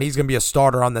whether or not he's going to be a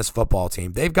starter on this football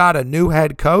team. They've got a new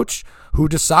head coach who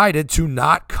decided to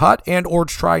not cut and or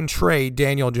try and trade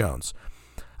Daniel Jones.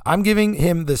 I'm giving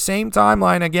him the same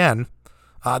timeline again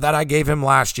that I gave him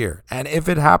last year. And if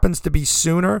it happens to be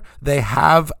sooner, they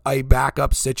have a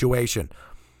backup situation.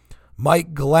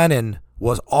 Mike Glennon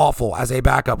was awful as a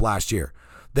backup last year.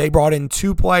 They brought in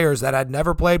 2 players that had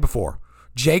never played before.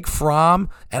 Jake Fromm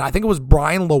and I think it was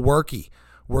Brian Lewerke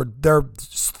were their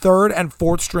 3rd and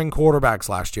 4th string quarterbacks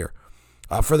last year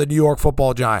for the New York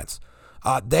Football Giants.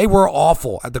 They were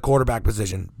awful at the quarterback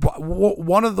position.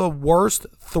 One of the worst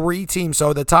 3 teams,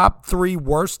 so the top 3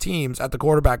 worst teams at the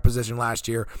quarterback position last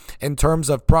year in terms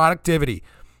of productivity,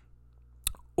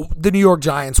 the New York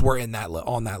Giants were in that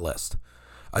on that list.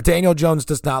 Daniel Jones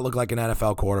does not look like an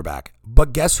NFL quarterback,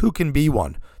 but guess who can be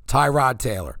one? Tyrod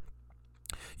Taylor.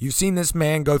 You've seen this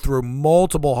man go through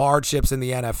multiple hardships in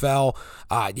the NFL.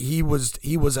 He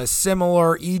was a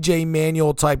similar E.J.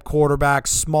 Manuel type quarterback,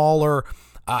 smaller.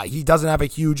 He doesn't have a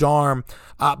huge arm,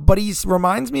 but he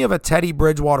reminds me of a Teddy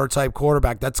Bridgewater type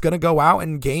quarterback that's going to go out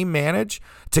and game manage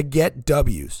to get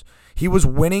W's. He was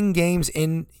winning games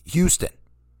in Houston.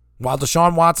 While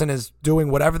Deshaun Watson is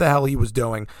doing whatever the hell he was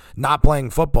doing, not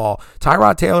playing football,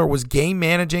 Tyrod Taylor was game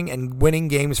managing and winning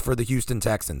games for the Houston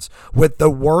Texans with the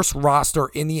worst roster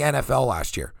in the NFL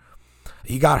last year.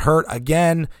 He got hurt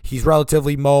again. He's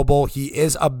relatively mobile. He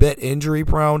is a bit injury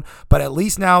prone, but at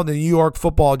least now the New York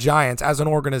Football Giants as an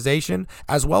organization,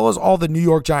 as well as all the New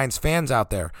York Giants fans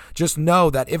out there, just know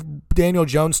that if Daniel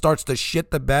Jones starts to shit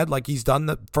the bed like he's done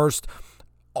the first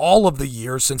all of the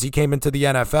years since he came into the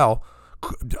NFL,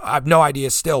 I have no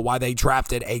idea still why they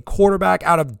drafted a quarterback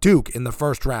out of Duke in the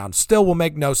 1st round. Still will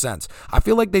make no sense. I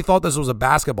feel like they thought this was a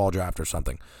basketball draft or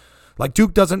something. Like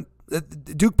Duke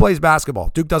plays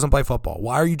basketball. Duke doesn't play football.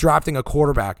 Why are you drafting a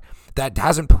quarterback that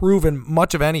hasn't proven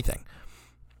much of anything?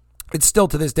 It still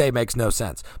to this day makes no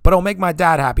sense. But it'll make my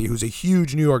dad happy, who's a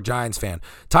huge New York Giants fan.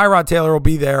 Tyrod Taylor will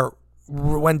be there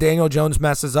when Daniel Jones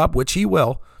messes up, which he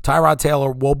will. Tyrod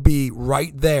Taylor will be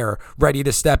right there ready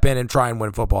to step in and try and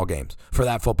win football games for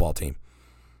that football team.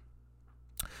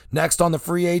 Next on the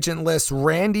free agent list,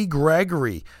 Randy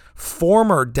Gregory,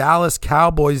 former Dallas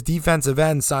Cowboys defensive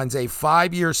end, signs a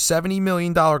 5-year, $70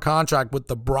 million contract with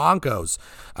the Broncos,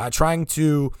 trying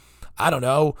to,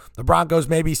 the Broncos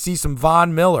maybe see some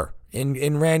Von Miller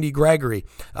in Randy Gregory.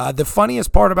 The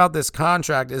funniest part about this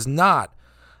contract is not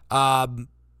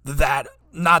that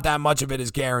much of it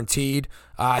is guaranteed.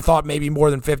 I thought maybe more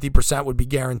than 50% would be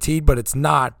guaranteed, but it's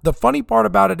not. The funny part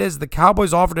about it is the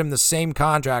Cowboys offered him the same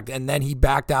contract, and then he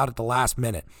backed out at the last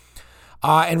minute.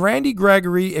 And Randy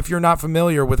Gregory, if you're not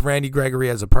familiar with Randy Gregory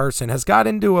as a person, has got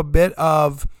into a bit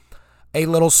of a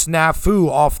little snafu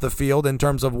off the field in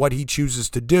terms of what he chooses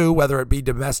to do, whether it be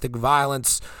domestic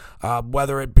violence,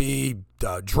 whether it be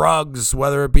drugs,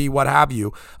 whether it be what have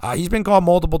you. He's been called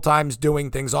multiple times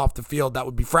doing things off the field that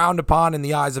would be frowned upon in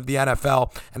the eyes of the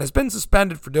NFL and has been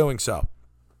suspended for doing so.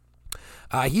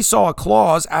 He saw a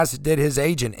clause, as did his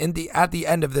agent, at the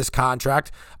end of this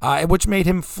contract, which made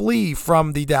him flee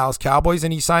from the Dallas Cowboys,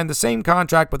 and he signed the same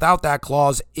contract without that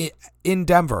clause in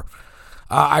Denver.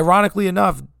 Ironically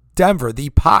enough, Denver, the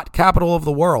pot capital of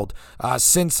the world,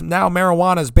 since now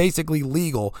marijuana is basically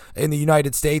legal in the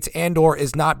United States and or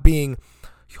is not being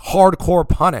hardcore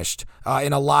punished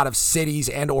in a lot of cities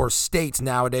and or states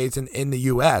nowadays in the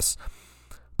U.S.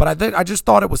 But I just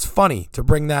thought it was funny to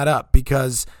bring that up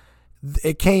because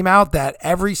it came out that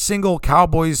every single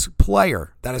Cowboys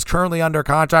player that is currently under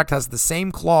contract has the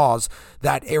same clause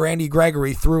that Randy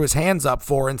Gregory threw his hands up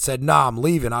for and said, "Nah, I'm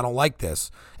leaving. I don't like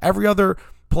this." Every other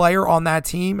player on that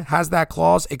team has that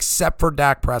clause except for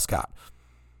Dak Prescott.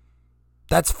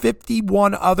 That's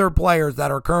 51 other players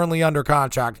that are currently under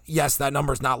contract. Yes, that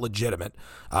number is not legitimate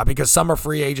because some are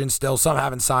free agents still, some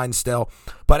haven't signed still.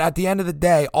 But at the end of the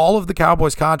day, all of the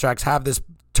Cowboys contracts have this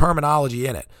terminology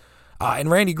in it. And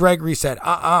Randy Gregory said,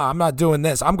 I'm not doing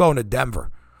this. I'm going to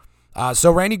Denver. So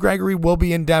Randy Gregory will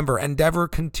be in Denver, and Denver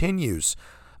continues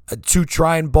to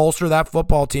try and bolster that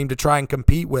football team to try and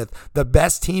compete with the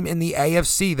best team in the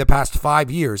AFC the past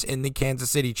 5 years in the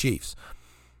Kansas City Chiefs.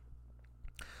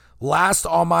 Last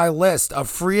on my list of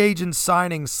free agent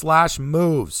signings /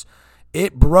 moves.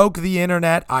 It broke the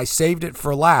internet. I saved it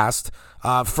for last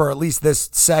for at least this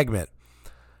segment.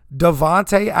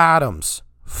 Davante Adams,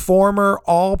 former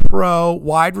All-Pro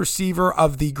wide receiver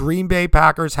of the Green Bay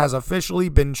Packers, has officially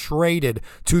been traded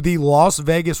to the Las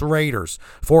Vegas Raiders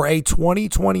for a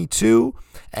 2022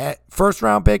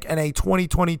 first-round pick and a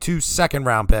 2022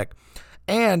 second-round pick.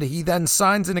 And he then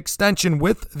signs an extension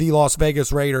with the Las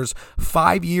Vegas Raiders,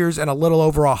 5 years and a little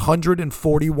over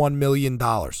 $141 million.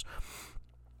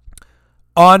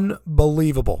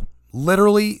 Unbelievable.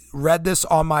 Literally read this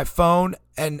on my phone,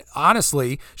 and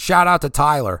honestly, shout out to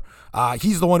Tyler.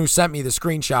 He's the one who sent me the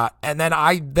screenshot, and then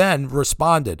I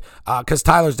responded because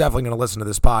Tyler's definitely going to listen to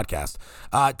this podcast.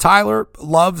 Tyler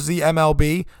loves the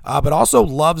MLB, but also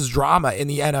loves drama in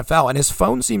the NFL, and his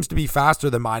phone seems to be faster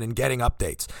than mine in getting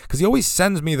updates because he always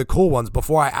sends me the cool ones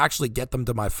before I actually get them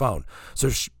to my phone. So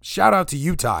shout out to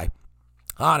you, Ty.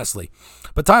 Honestly.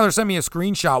 But Tyler sent me a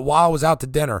screenshot while I was out to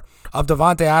dinner of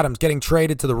Davante Adams getting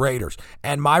traded to the Raiders.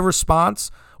 And my response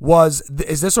was,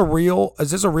 is this a real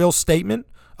statement?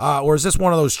 Or is this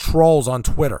one of those trolls on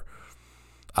Twitter?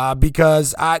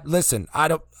 Because I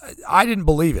didn't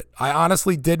believe it. I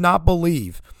honestly did not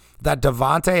believe that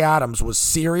Davante Adams was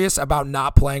serious about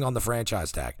not playing on the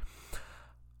franchise tag.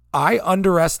 I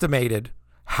underestimated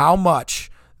how much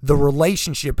the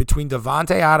relationship between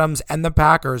Davante Adams and the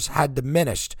Packers had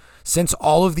diminished since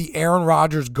all of the Aaron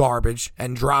Rodgers garbage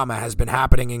and drama has been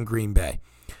happening in Green Bay.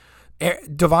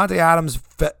 Davante Adams,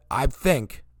 I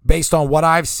think, based on what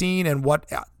I've seen and what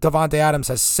Davante Adams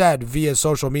has said via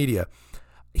social media,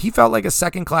 he felt like a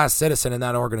second-class citizen in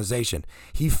that organization.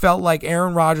 He felt like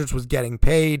Aaron Rodgers was getting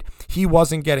paid. He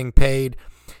wasn't getting paid.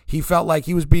 He felt like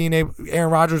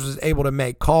Aaron Rodgers was able to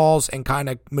make calls and kind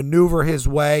of maneuver his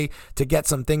way to get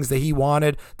some things that he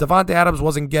wanted. Davante Adams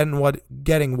wasn't getting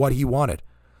what he wanted.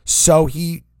 So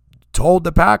he told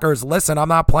the Packers, listen, I'm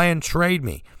not playing, trade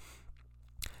me.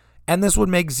 And this would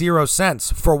make zero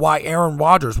sense for why Aaron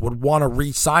Rodgers would want to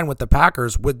re-sign with the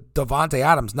Packers with Davante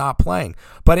Adams not playing.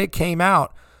 But it came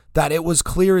out that it was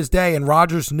clear as day, and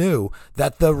Rodgers knew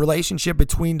that the relationship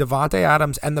between Davante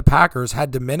Adams and the Packers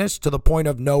had diminished to the point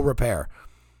of no repair.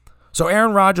 So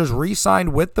Aaron Rodgers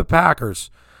re-signed with the Packers.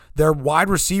 Their wide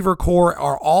receiver core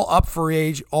are all up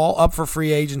for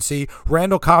free agency.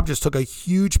 Randall Cobb just took a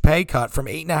huge pay cut from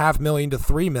 $8.5 million to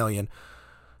 $3 million.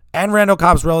 And Randall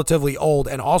Cobb's relatively old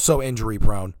and also injury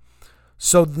prone.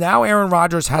 So now Aaron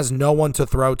Rodgers has no one to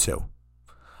throw to.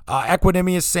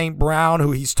 Equanimeous St. Brown,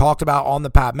 who he's talked about on the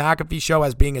Pat McAfee show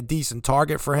as being a decent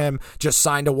target for him, just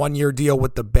signed a 1-year deal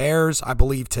with the Bears, I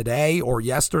believe today or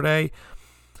yesterday.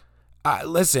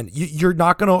 Listen,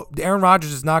 Aaron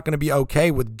Rodgers is not going to be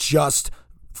okay with just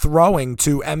throwing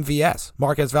to MVS,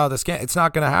 Marquez Valdes-Scantling. It's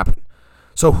not going to happen.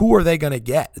 So who are they going to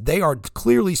get? They are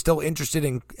clearly still interested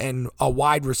in a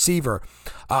wide receiver,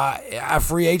 a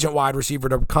free agent wide receiver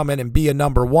to come in and be a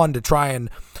number one to try and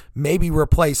maybe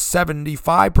replace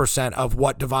 75% of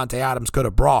what Davante Adams could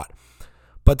have brought.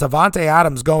 But Davante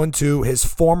Adams going to his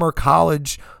former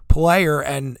college player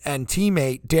and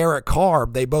teammate, Derek Carr,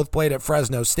 they both played at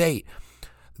Fresno State.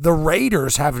 The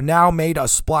Raiders have now made a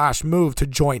splash move to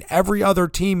join every other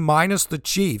team minus the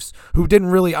Chiefs, who didn't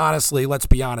really, honestly, let's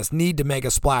be honest, need to make a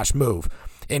splash move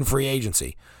in free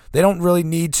agency. They don't really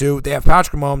need to. They have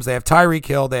Patrick Mahomes, they have Tyreek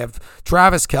Hill, they have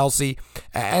Travis Kelce,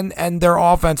 and their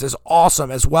offense is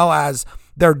awesome, as well as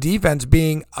their defense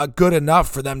being good enough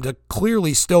for them to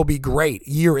clearly still be great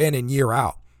year in and year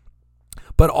out.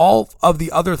 But all of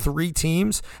the other three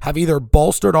teams have either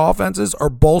bolstered offenses or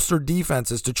bolstered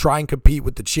defenses to try and compete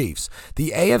with the Chiefs.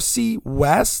 The AFC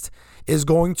West is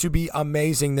going to be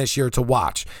amazing this year to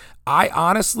watch. I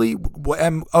honestly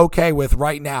am okay with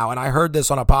right now, and I heard this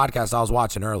on a podcast I was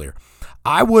watching earlier.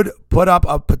 I would put up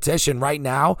a petition right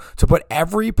now to put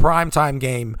every primetime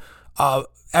game,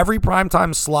 every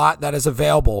primetime slot that is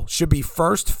available should be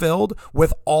first filled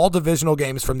with all divisional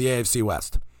games from the AFC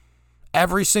West.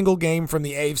 Every single game from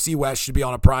the AFC West should be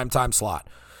on a primetime slot.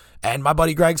 And my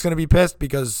buddy Greg's going to be pissed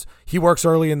because he works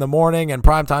early in the morning and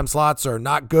primetime slots are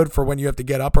not good for when you have to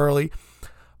get up early.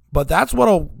 But that's what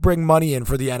will bring money in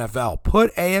for the NFL.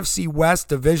 Put AFC West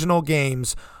divisional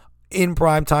games in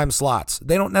primetime slots.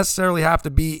 They don't necessarily have to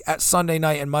be at Sunday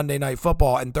night and Monday night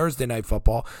football and Thursday night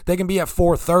football. They can be at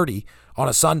 4:30 on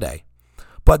a Sunday.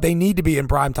 But they need to be in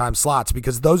primetime slots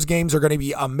because those games are going to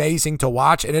be amazing to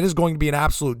watch, and it is going to be an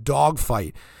absolute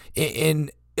dogfight in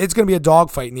it's going to be a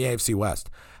dogfight in the AFC West.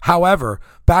 However,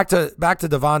 back to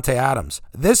Davante Adams.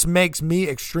 This makes me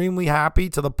extremely happy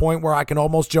to the point where I can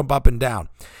almost jump up and down.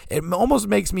 It almost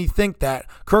makes me think that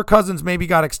Kirk Cousins maybe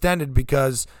got extended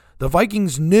because the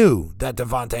Vikings knew that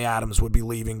Davante Adams would be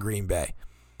leaving Green Bay.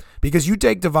 Because you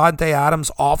take Davante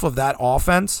Adams off of that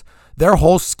offense, their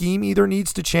whole scheme either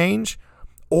needs to change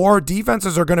or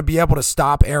defenses are going to be able to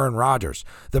stop Aaron Rodgers.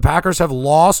 The Packers have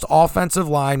lost offensive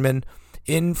linemen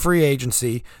in free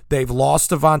agency. They've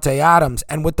lost Davante Adams.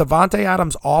 And with Davante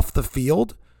Adams off the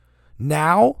field,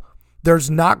 now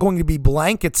there's not going to be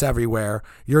blankets everywhere.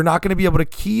 You're not going to be able to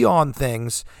key on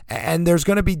things. And there's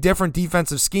going to be different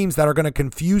defensive schemes that are going to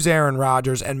confuse Aaron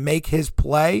Rodgers and make his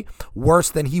play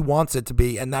worse than he wants it to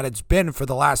be. And that it's been for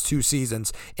the last 2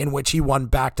 seasons in which he won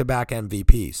back-to-back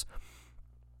MVPs.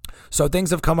 So things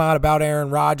have come out about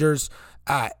Aaron Rodgers,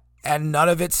 and none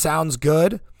of it sounds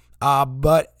good.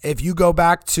 But if you go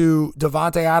back to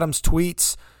Davante Adams'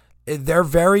 tweets, they're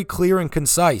very clear and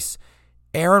concise.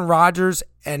 Aaron Rodgers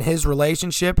and his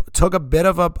relationship took a bit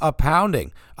of a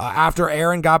pounding after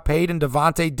Aaron got paid and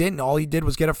Davante didn't. All he did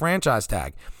was get a franchise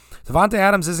tag. Davante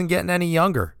Adams isn't getting any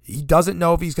younger. He doesn't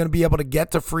know if he's going to be able to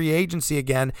get to free agency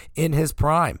again in his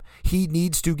prime. He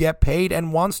needs to get paid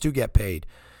and wants to get paid.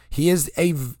 He's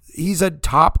a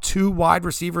top 2 wide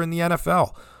receiver in the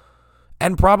NFL.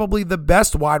 And probably the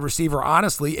best wide receiver,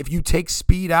 honestly, if you take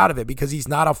speed out of it, because he's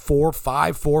not a 4.5,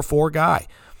 4.4 guy.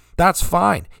 That's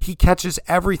fine. He catches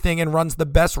everything and runs the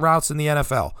best routes in the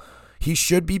NFL. He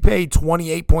should be paid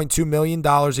 $28.2 million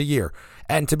a year.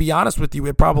 And to be honest with you,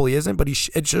 it probably isn't, but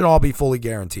it should all be fully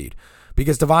guaranteed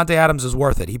because Davante Adams is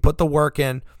worth it. He put the work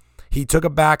in. He took a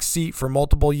back seat for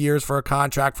multiple years for a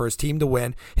contract for his team to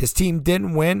win. His team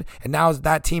didn't win, and now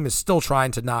that team is still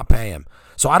trying to not pay him.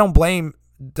 So I don't blame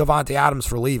Davante Adams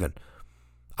for leaving.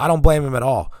 I don't blame him at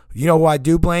all. You know who I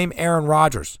do blame? Aaron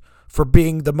Rodgers for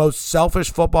being the most selfish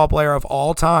football player of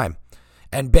all time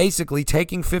and basically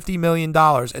taking $50 million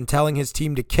and telling his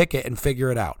team to kick it and figure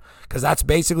it out, because that's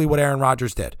basically what Aaron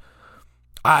Rodgers did.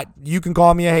 You can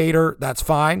call me a hater. That's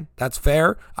fine. That's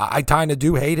fair. I kind of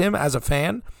do hate him as a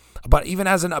fan, but even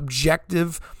as an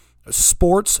objective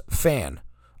sports fan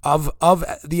of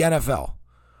the NFL,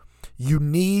 you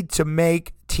need to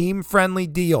make team-friendly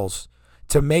deals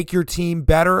to make your team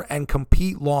better and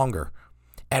compete longer.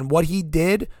 And what he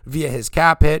did via his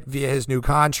cap hit, via his new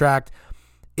contract,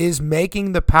 is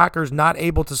making the Packers not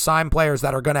able to sign players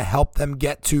that are going to help them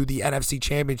get to the NFC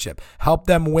Championship, help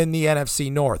them win the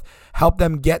NFC North, help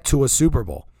them get to a Super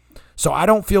Bowl. So I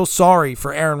don't feel sorry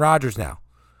for Aaron Rodgers now.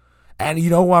 And you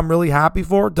know who I'm really happy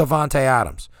for? Davante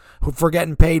Adams, for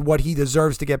getting paid what he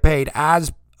deserves to get paid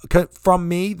as, from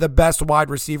me, the best wide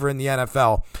receiver in the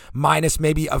NFL, minus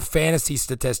maybe a fantasy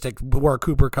statistic where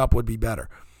Cooper Kupp would be better.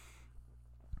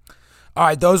 All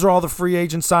right, those are all the free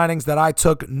agent signings that I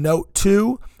took note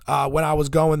to when I was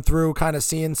going through kind of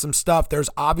seeing some stuff. There's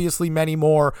obviously many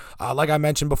more. Like I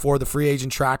mentioned before, the free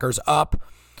agent tracker's up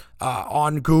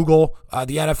on Google.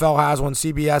 The NFL has one.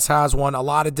 CBS has one. A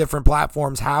lot of different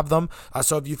platforms have them.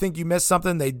 So if you think you missed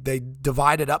something, they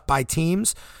divide it up by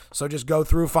teams. So just go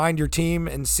through, find your team,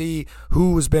 and see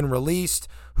who's been released,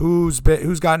 who's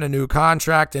gotten a new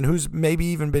contract, and who's maybe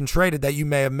even been traded that you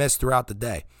may have missed throughout the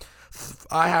day.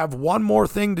 I have one more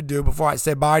thing to do before I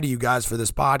say bye to you guys for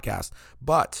this podcast.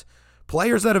 But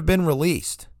players that have been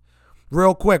released,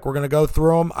 real quick, we're going to go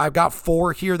through them. I've got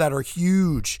 4 here that are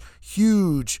huge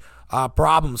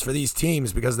problems for these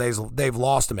teams because they've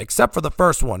lost them, except for the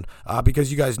first one,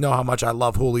 because you guys know how much I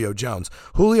love Julio Jones.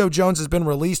 Julio Jones has been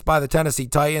released by the Tennessee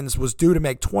Titans, was due to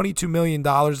make $22 million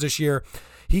this year.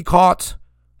 He caught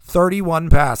 31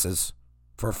 passes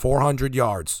for 400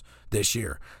 yards this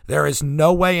year. There is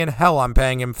no way in hell I'm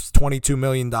paying him $22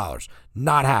 million.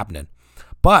 Not happening.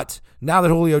 But now that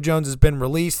Julio Jones has been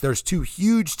released, there's 2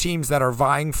 huge teams that are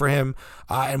vying for him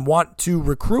and want to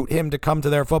recruit him to come to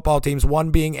their football teams,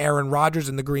 one being Aaron Rodgers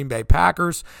in the Green Bay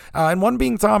Packers, and one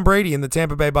being Tom Brady in the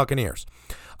Tampa Bay Buccaneers.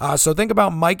 So think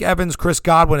about Mike Evans, Chris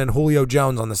Godwin, and Julio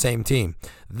Jones on the same team.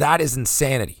 That is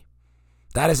insanity.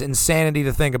 That is insanity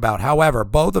to think about. However,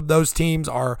 both of those teams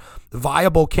are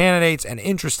viable candidates and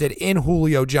interested in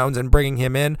Julio Jones and bringing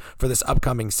him in for this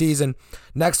upcoming season.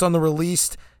 Next on the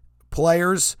released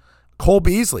players, Cole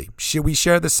Beasley. Should we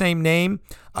share the same name?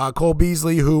 Cole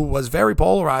Beasley, who was very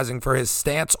polarizing for his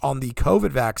stance on the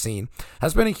COVID vaccine,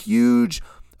 has been a huge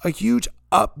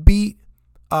upbeat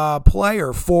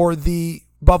player for the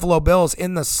Buffalo Bills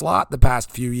in the slot the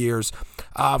past few years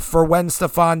for when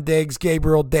Stephon Diggs,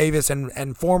 Gabriel Davis,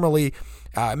 and formerly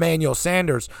Emmanuel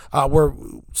Sanders were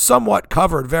somewhat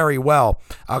covered very well.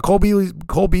 Cole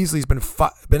Beasley's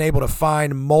been able to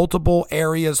find multiple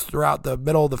areas throughout the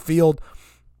middle of the field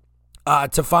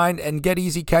to find and get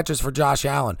easy catches for Josh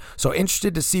Allen. So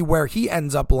interested to see where he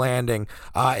ends up landing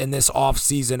in this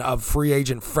offseason of free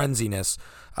agent frenziness.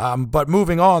 But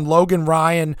moving on, Logan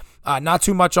Ryan, not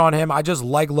too much on him. I just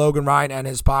like Logan Ryan and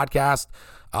his podcast,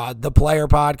 the Player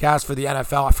Podcast for the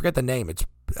NFL. I forget the name.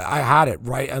 I had it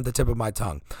right at the tip of my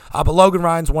tongue. But Logan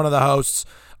Ryan's one of the hosts.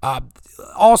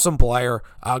 Awesome player,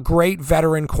 great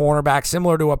veteran cornerback,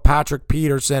 similar to a Patrick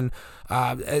Peterson,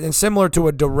 and similar to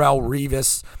a Darrelle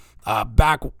Revis.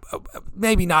 Back,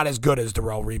 maybe not as good as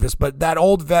Darrelle Revis, but that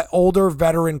older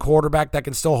veteran quarterback that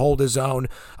can still hold his own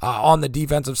on the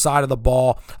defensive side of the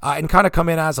ball and kind of come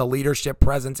in as a leadership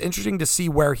presence. Interesting to see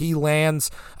where he lands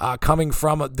coming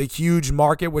from the huge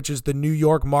market, which is the New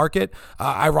York market.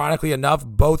 Ironically enough,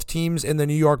 both teams in the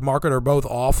New York market are both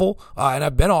awful and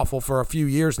have been awful for a few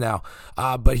years now.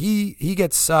 But he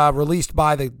gets released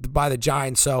by the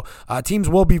Giants, so teams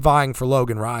will be vying for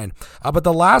Logan Ryan. But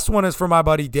the last one is for my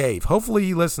buddy Dave. Hopefully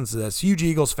he listens to this. Huge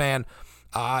Eagles fan.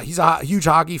 He's a huge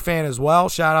hockey fan as well.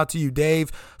 Shout out to you,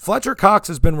 Dave. Fletcher Cox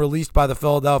has been released by the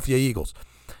Philadelphia Eagles.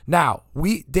 Now,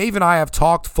 Dave and I have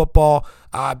talked football.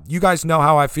 You guys know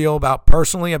how I feel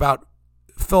personally about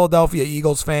Philadelphia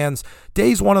Eagles fans.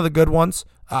 Dave's one of the good ones.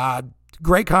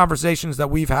 Great conversations that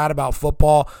we've had about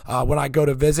football when I go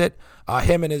to visit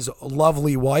him and his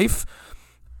lovely wife.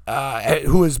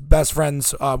 Who is best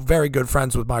friends, very good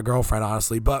friends with my girlfriend,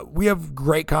 honestly. But we have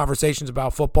great conversations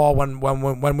about football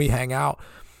when we hang out.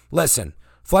 Listen,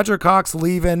 Fletcher Cox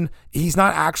leaving, he's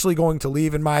not actually going to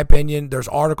leave, in my opinion. There's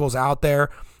articles out there.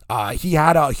 He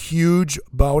had a huge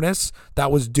bonus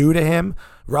that was due to him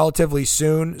relatively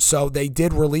soon, so they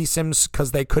did release him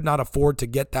because they could not afford to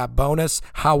get that bonus.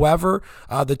 However,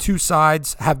 the two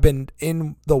sides have been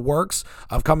in the works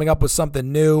of coming up with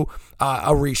something new,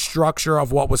 a restructure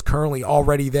of what was currently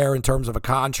already there in terms of a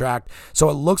contract. So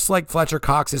it looks like Fletcher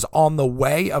Cox is on the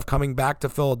way of coming back to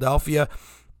Philadelphia.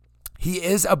 He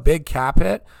is a big cap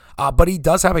hit. But he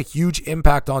does have a huge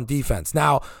impact on defense.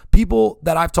 Now, people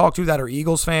that I've talked to that are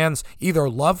Eagles fans either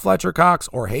love Fletcher Cox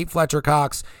or hate Fletcher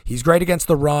Cox. He's great against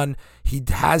the run. He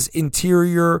has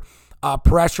interior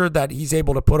pressure that he's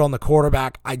able to put on the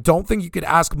quarterback. I don't think you could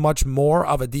ask much more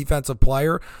of a defensive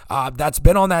player that's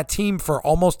been on that team for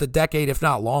almost a decade, if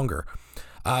not longer.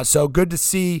 So good to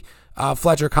see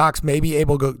Fletcher Cox may be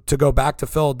able to go back to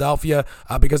Philadelphia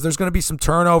because there's going to be some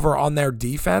turnover on their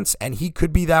defense, and he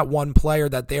could be that one player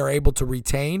that they are able to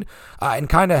retain and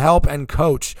kind of help and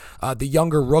coach the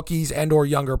younger rookies and or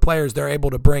younger players they're able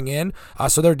to bring in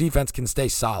so their defense can stay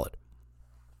solid.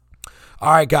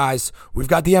 All right, guys, we've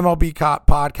got the MLB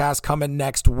podcast coming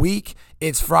next week.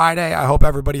 It's Friday. I hope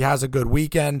everybody has a good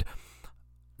weekend.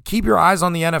 Keep your eyes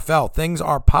on the NFL. Things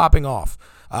are popping off.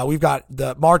 We've got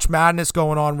the March Madness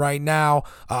going on right now.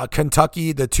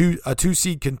 Kentucky, a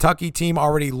two-seed Kentucky team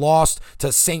already lost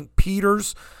to St.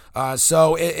 Peter's.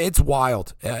 So it's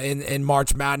wild in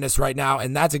March Madness right now,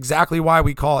 and that's exactly why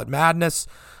we call it Madness.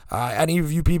 Any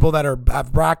of you people that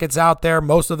have brackets out there,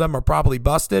 most of them are probably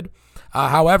busted.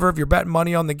 However, if you're betting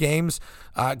money on the games,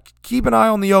 keep an eye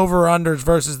on the over-unders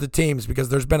versus the teams because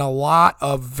there's been a lot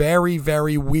of very,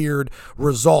 very weird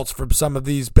results from some of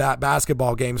these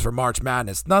basketball games for March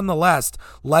Madness. Nonetheless,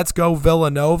 let's go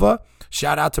Villanova.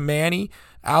 Shout out to Manny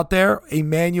out there.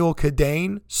 Emmanuel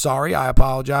Cadane. Sorry, I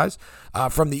apologize.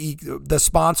 From the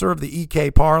sponsor of the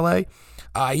EK Parlay.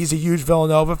 He's a huge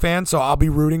Villanova fan, so I'll be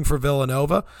rooting for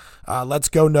Villanova. Let's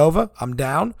go Nova. I'm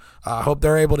down. I hope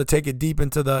they're able to take it deep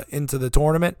into the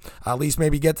tournament. At least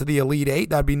maybe get to the Elite Eight.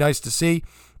 That'd be nice to see.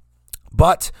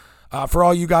 But for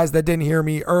all you guys that didn't hear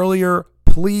me earlier,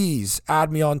 please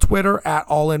add me on Twitter at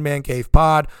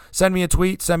AllInManCavePod. Send me a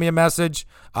tweet. Send me a message.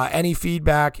 Any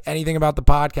feedback, anything about the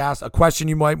podcast, a question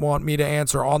you might want me to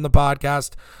answer on the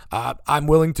podcast. I'm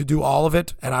willing to do all of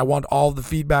it, and I want all of the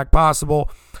feedback possible.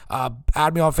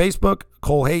 Add me on Facebook,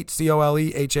 Cole Haight,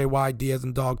 ColeHay, D as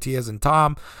in dog, T as in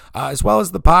Tom, as well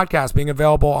as the podcast being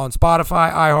available on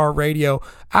Spotify, iHeartRadio,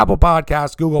 Apple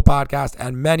Podcasts, Google Podcasts,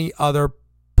 and many other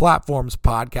platforms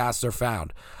podcasts are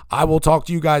found. I will talk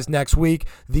to you guys next week.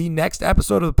 The next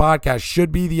episode of the podcast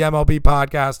should be the MLB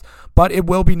podcast, but it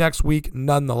will be next week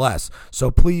nonetheless.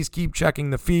 So please keep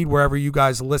checking the feed wherever you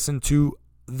guys listen to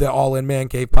the All In Man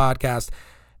Cave podcast,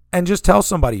 and just tell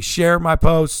somebody, share my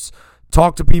posts,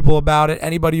 talk to people about it.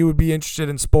 Anybody who would be interested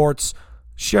in sports,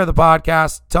 share the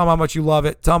podcast. Tell them how much you love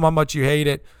it. Tell them how much you hate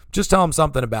it. Just tell them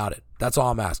something about it. That's all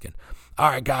I'm asking. All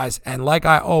right, guys. And like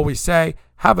I always say,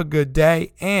 have a good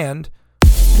day and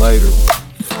later.